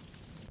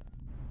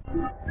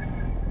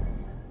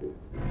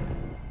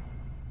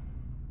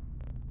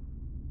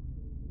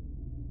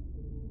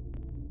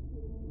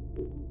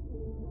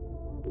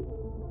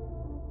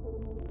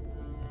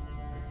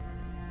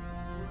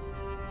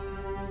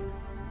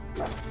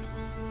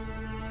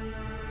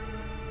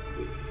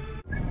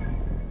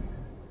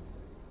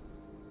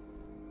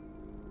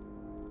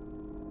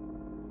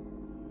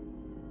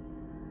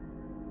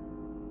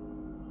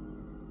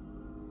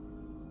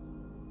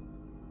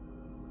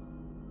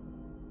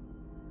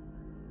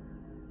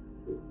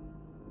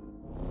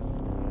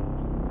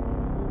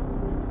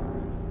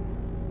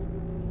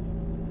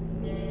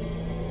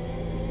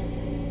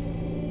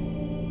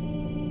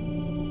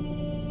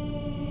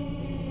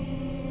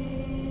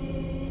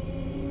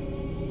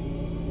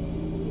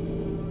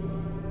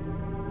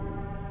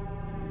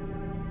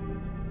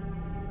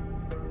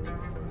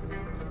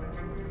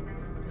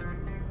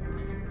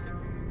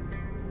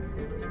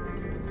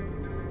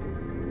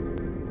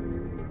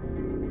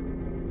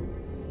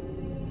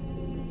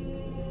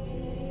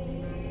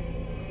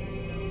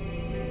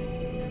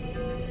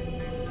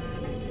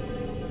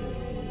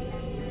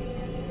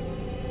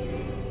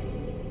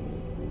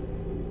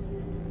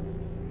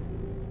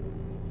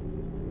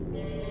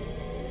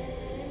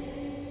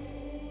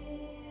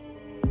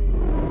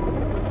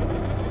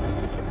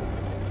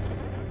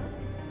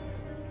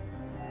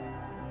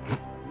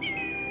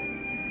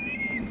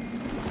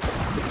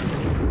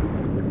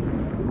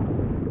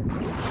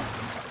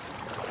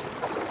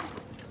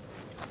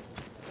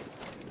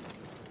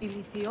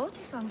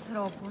 Ηλιθιώτης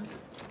ανθρώπων.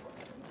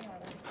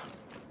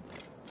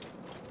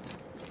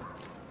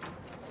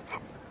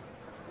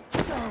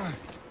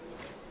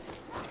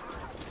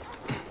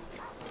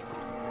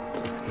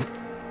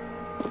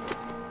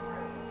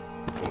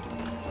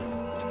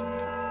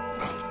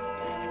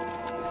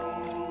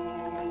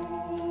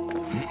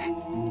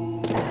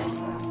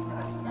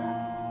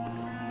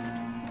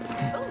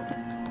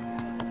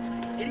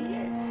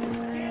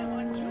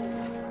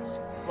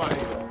 My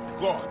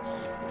gods,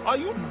 are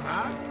you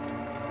mad?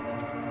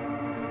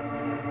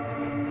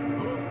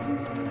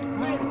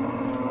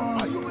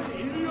 Are you an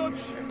idiot?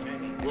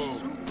 Whoa.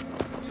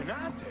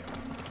 Tenate.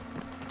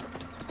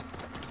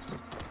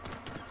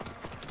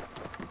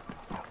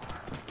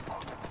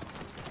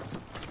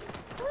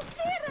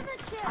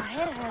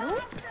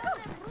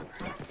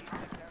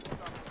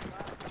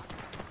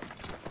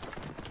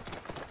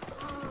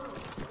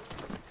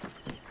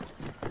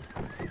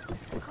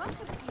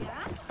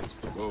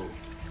 Whoa.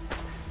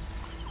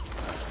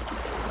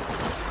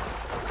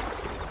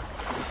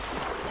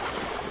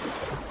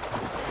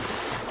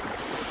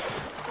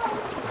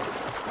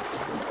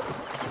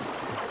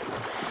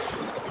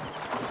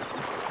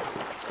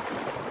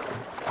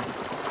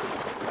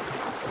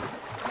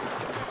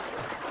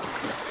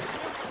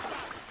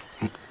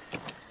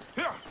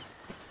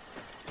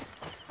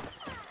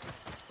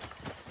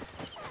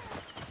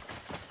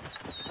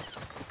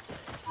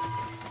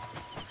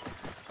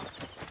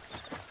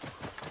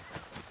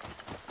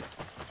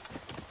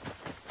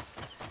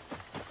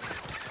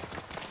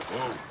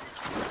 Whoa.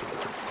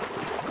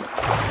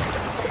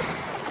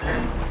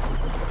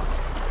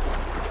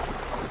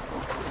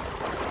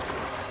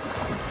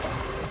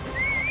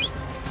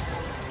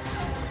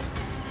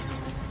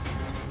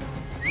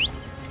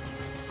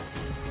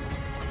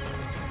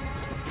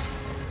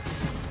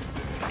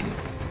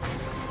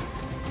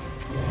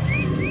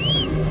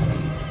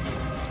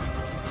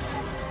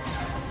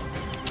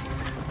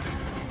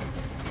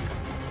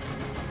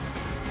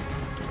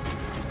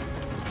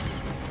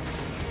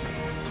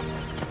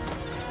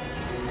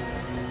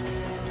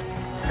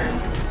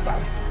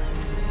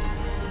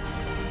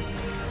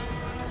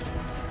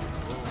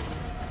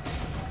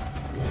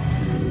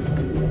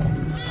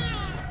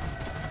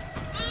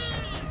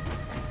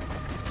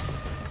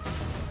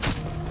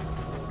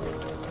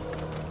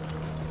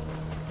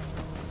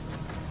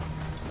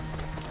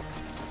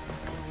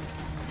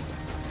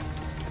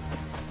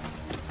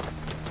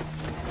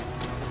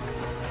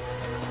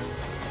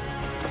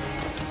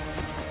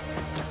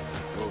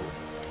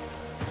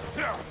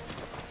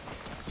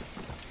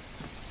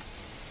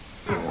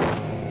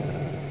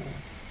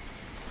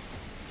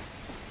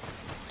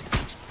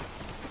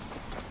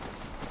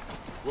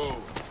 Whoa.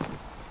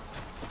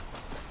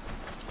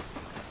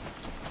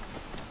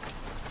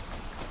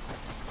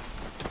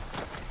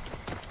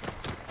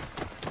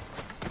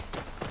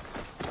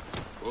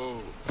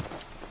 Whoa.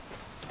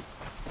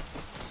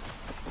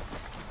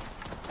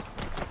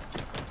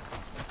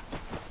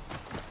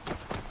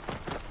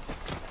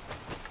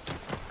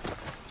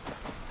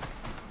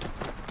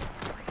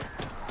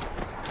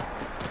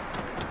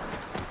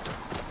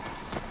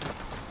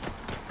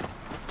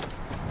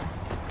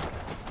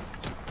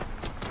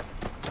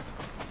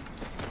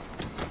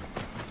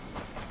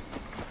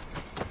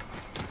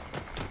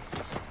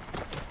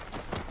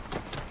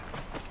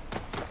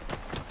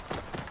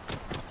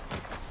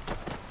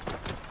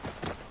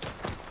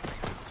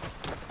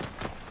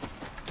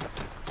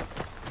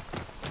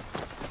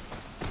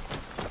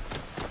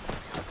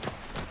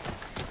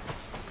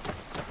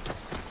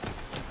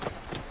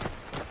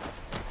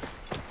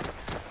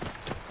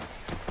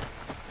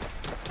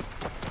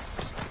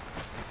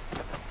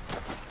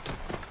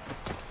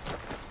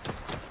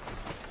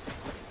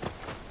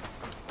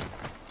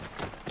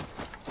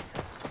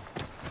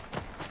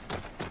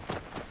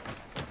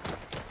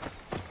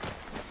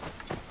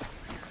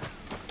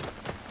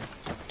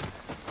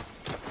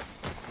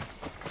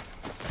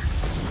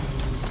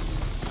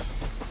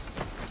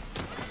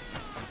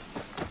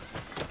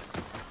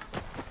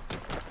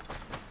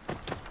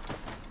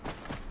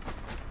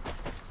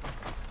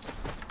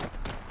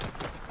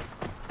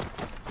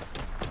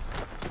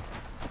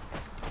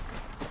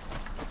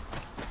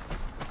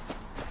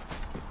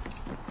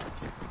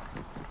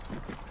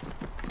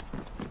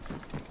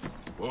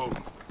 Whoa.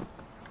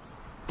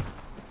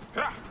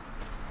 Ha!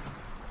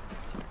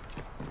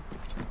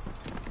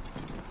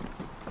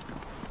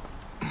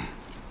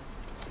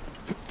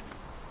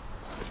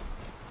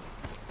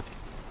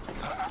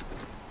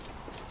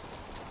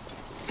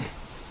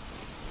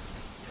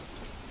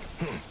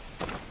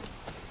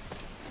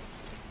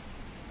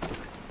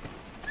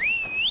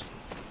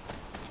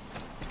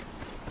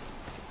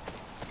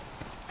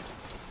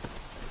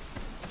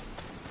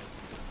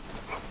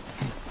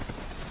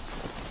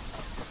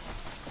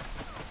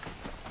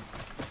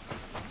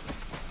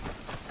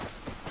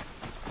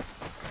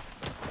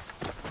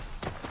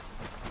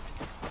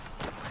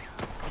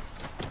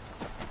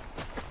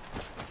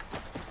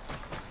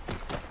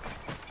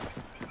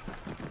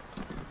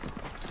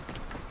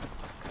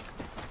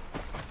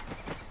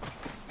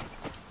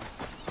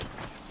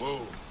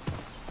 Whoa.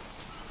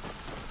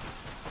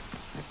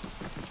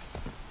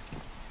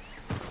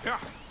 Yeah.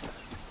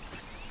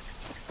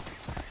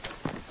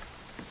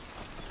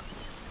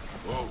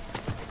 Whoa.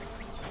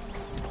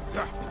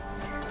 Yeah.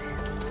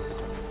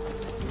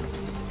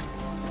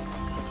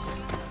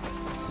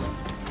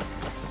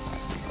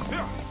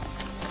 Yeah.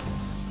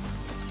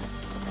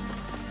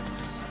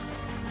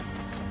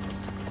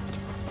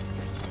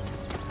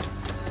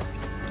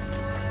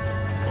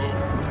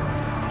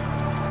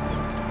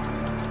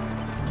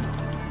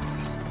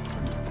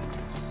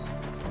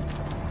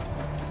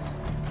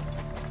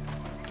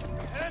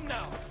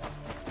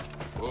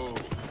 Whoa.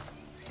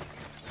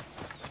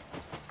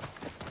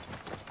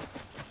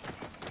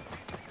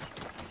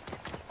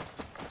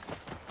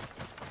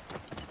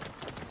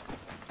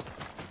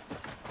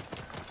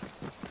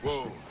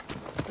 Whoa.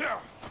 Yeah.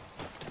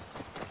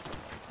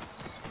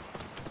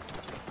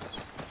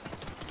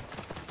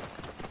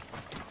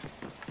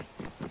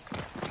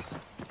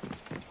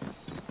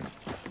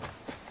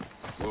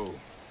 Whoa.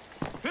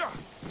 Yeah.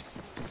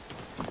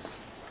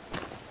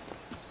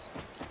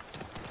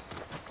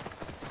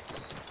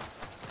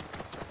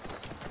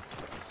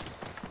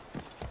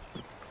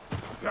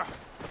 Yeah.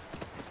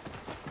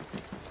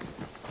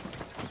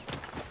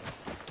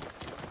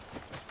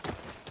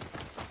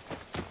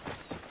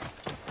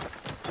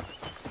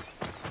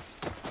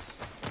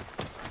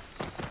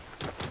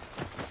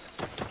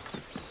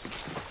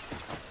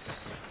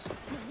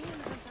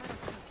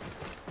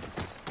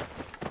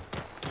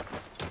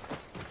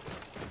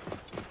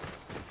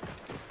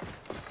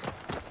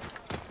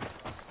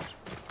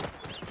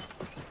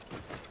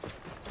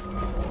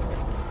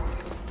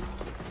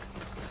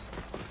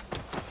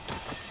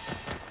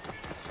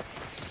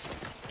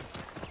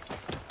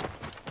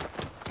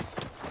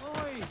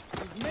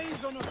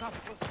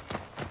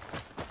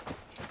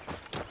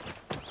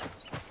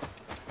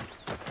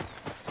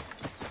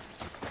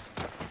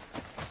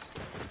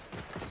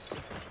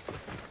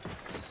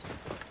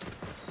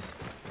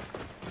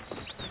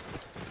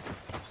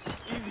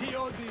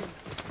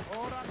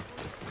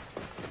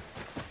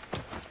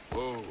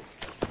 Whoa.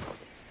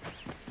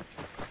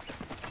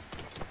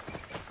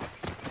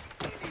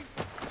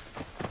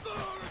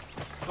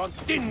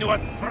 Continua a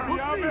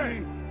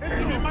sfriare e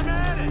di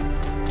rimanere!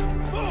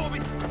 Muovi,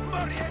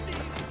 Morielli!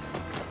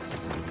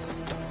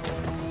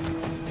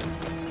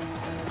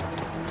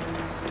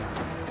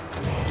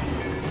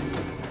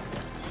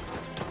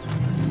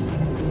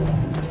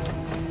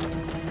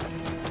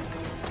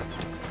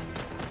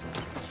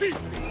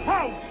 Sisti,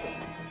 house!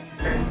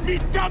 Mi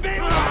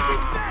chiameva la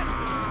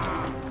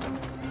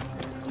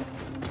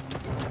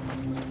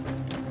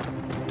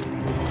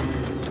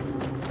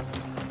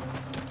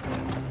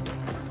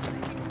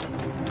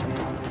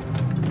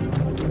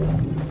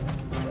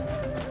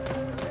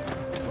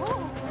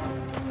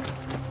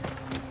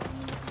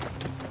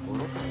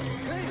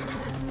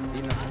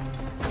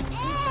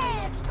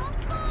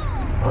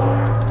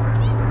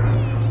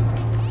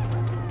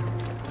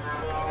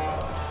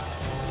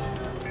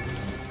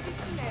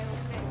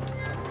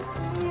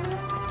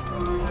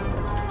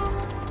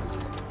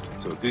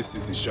This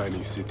is the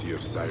shining city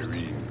of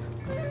Cyrene.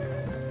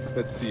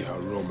 Let's see how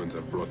Romans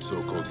have brought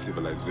so-called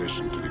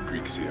civilization to the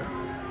Greeks here.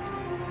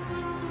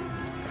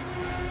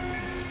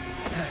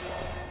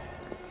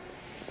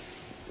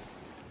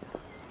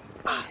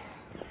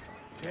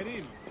 Get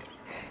in.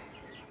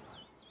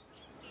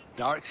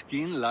 Dark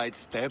skin, light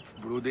step,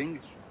 brooding.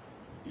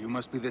 You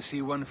must be the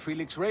C1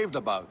 Felix raved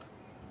about.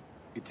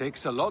 It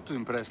takes a lot to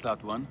impress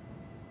that one.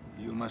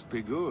 You must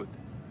be good.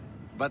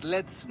 But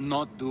let's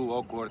not do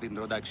awkward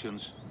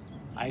introductions.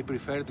 I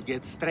prefer to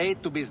get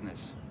straight to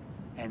business.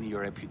 And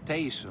your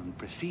reputation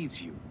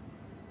precedes you.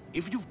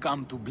 If you've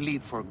come to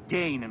bleed for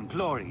gain and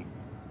glory,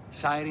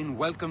 Cyrene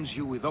welcomes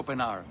you with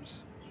open arms.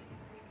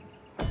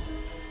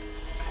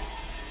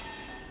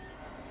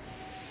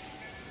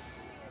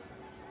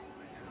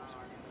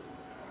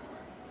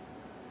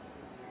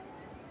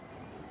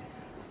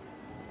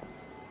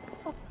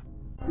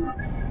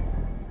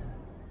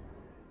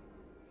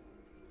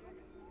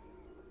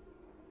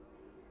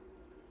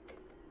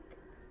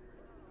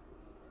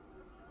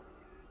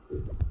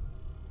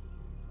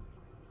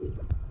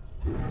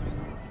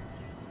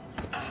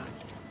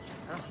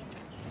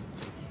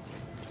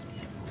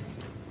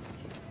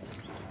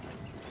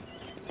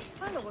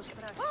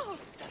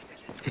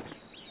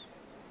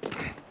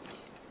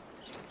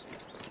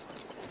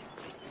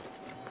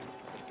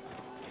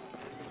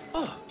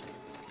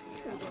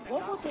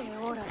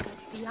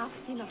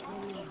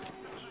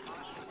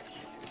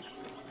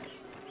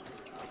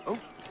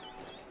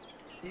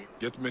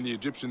 Get many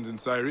Egyptians in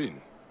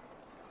Cyrene?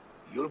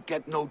 You'll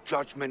get no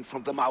judgment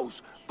from the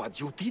mouse, but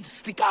you did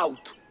stick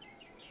out.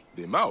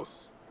 The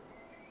mouse?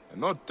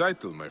 An odd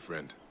title, my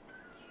friend.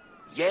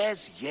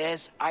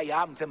 Yes, I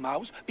am the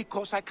mouse,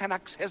 because I can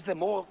access the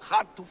more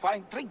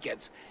hard-to-find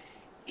trinkets.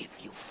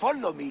 If you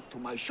follow me to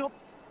my shop,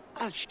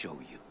 I'll show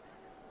you.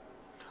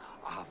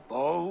 I have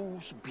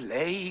bows,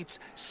 blades,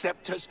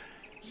 scepters.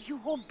 You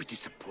won't be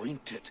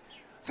disappointed.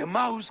 The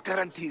mouse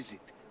guarantees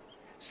it.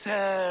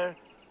 Sir...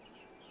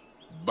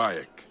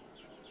 Bayek.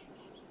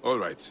 All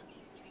right.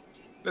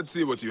 Let's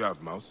see what you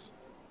have, mouse.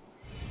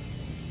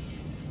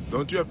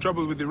 Don't you have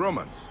trouble with the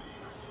Romans?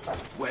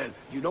 Well,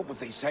 you know what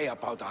they say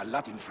about our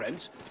Latin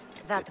friends?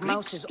 That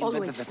mouse is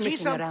always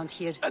sniffing around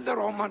here. And the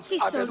Romans He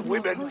added sold me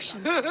women. a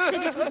potion. Said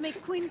it would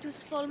make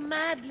Quintus fall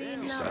madly in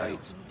love.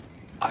 Besides,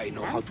 I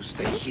know how to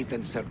stay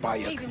hidden, Sir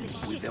Bayek. Gave him the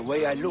With the shits.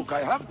 way I look,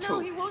 I have No,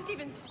 to. he won't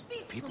even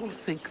speak. People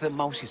think the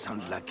mouse is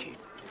unlucky.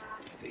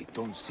 They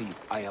don't see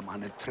I am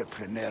an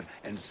entrepreneur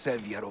and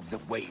savior of the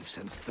waifs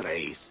and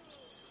strays.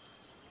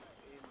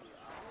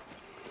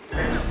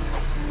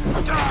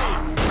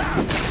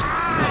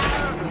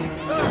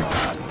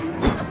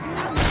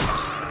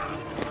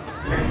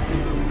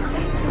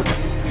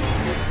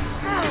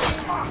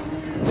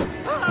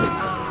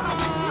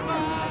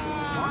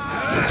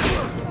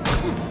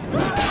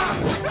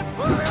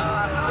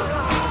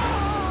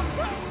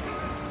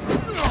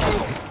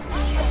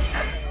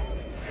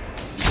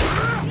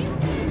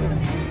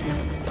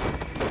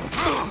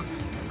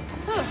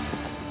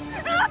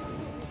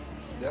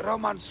 The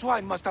Roman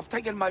swine must have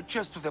taken my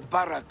chest to the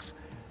barracks.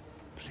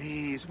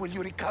 Please, will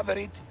you recover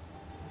it?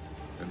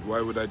 And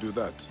why would I do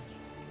that?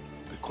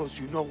 Because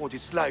you know what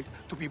it's like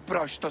to be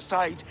brushed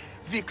aside,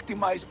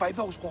 victimized by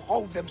those who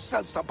hold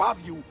themselves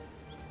above you.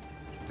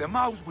 The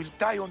mouse will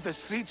die on the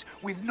streets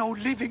with no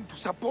living to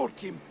support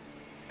him.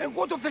 And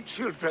what of the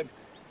children?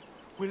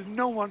 Will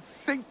no one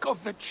think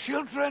of the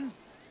children?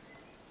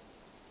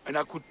 And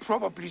I could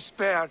probably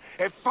spare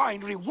a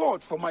fine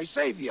reward for my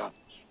savior.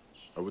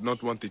 I would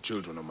not want the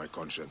children on my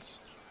conscience.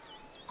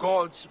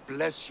 Gods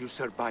bless you,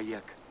 Sir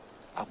Bayek.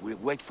 I will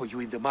wait for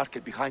you in the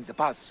market behind the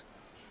baths.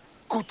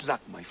 Good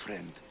luck, my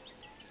friend.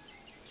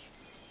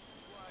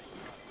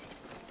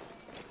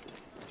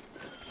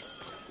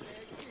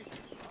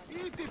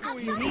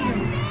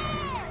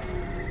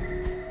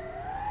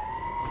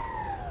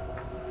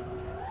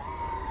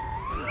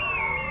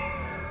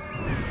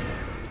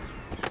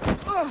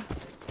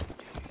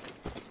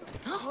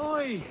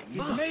 Oi!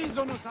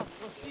 Mesonos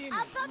Afrosine!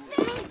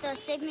 Mentos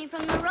saved me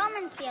from the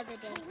Romans the other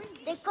day.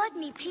 They caught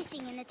me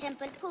pissing in the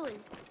temple pool.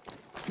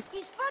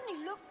 He's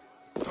funny, look.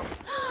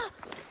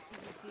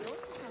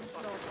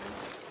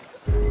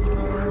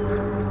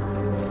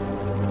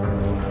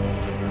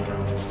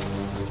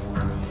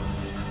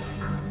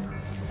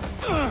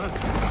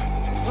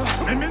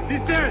 Men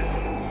sisters!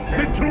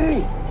 C'est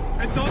true!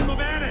 E donno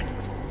vere!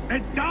 E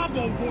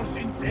double vos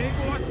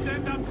intego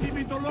ascendam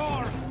tibi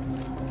dolor!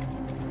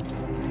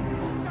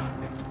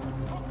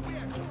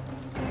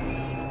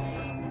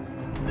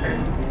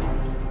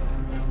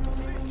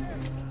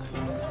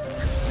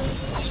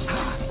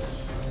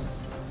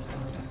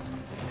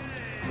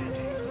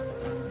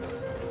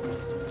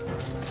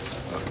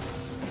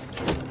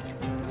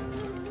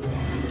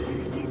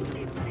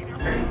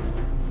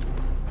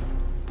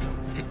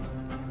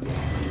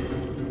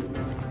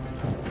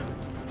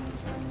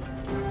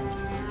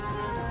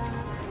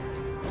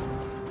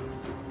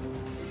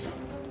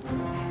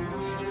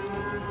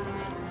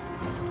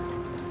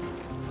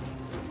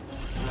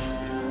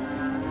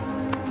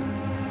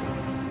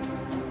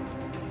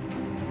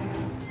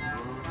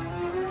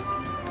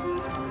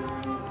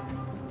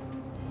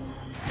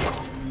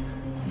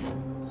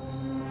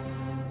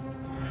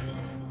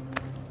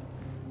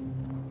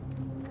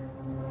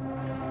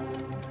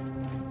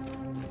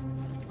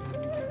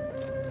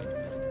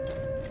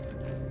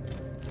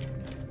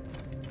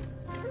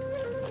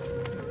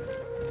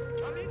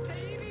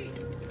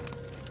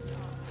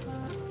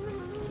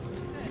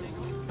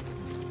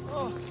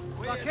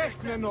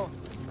 Vakekneno!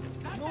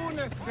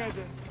 Nunes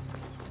vede!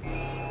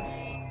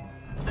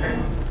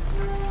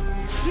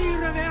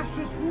 Sire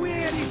versus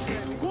fuerite!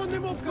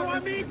 Konemo pro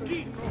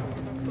amici!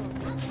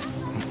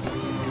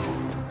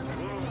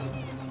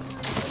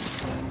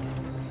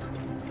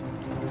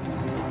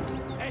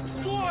 Et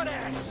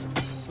tuores!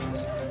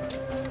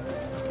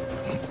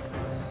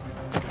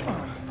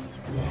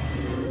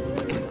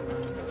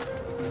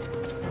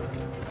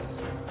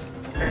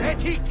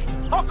 Et hic!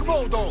 Hoc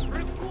modo!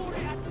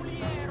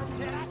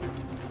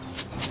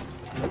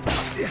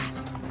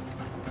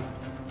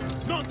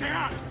 Non te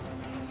ha!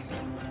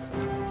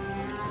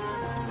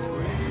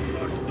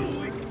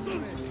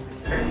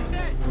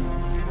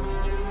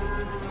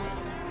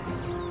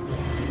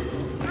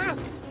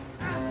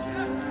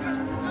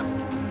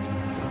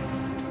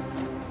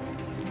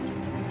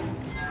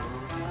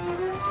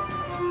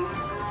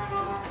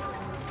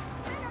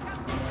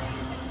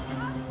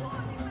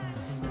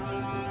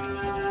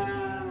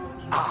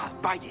 Ah,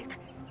 Bayek,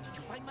 did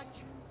you find much?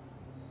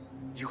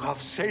 You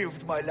have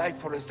saved my life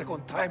for a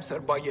second time, Sir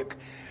Bayek.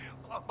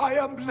 I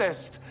am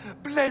blessed,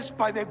 blessed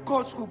by the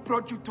gods who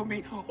brought you to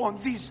me on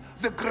this,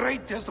 the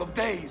greatest of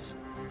days.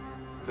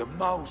 The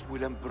mouse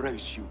will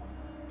embrace you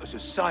as a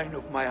sign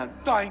of my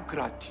undying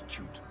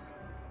gratitude.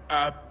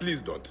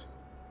 Please don't.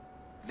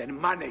 Then,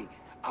 Mane,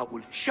 I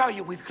will shower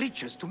you with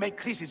riches to make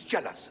Chrysis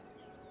jealous.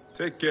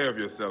 Take care of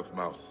yourself,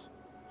 Mouse.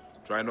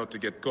 Try not to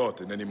get caught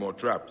in any more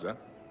traps, huh?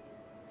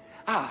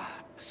 Ah,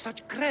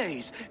 such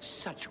grace,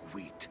 such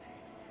wit.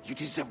 You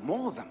deserve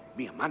more than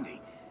mere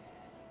money.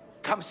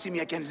 Come see me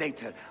again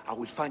later. I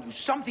will find you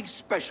something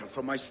special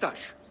from my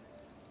stash.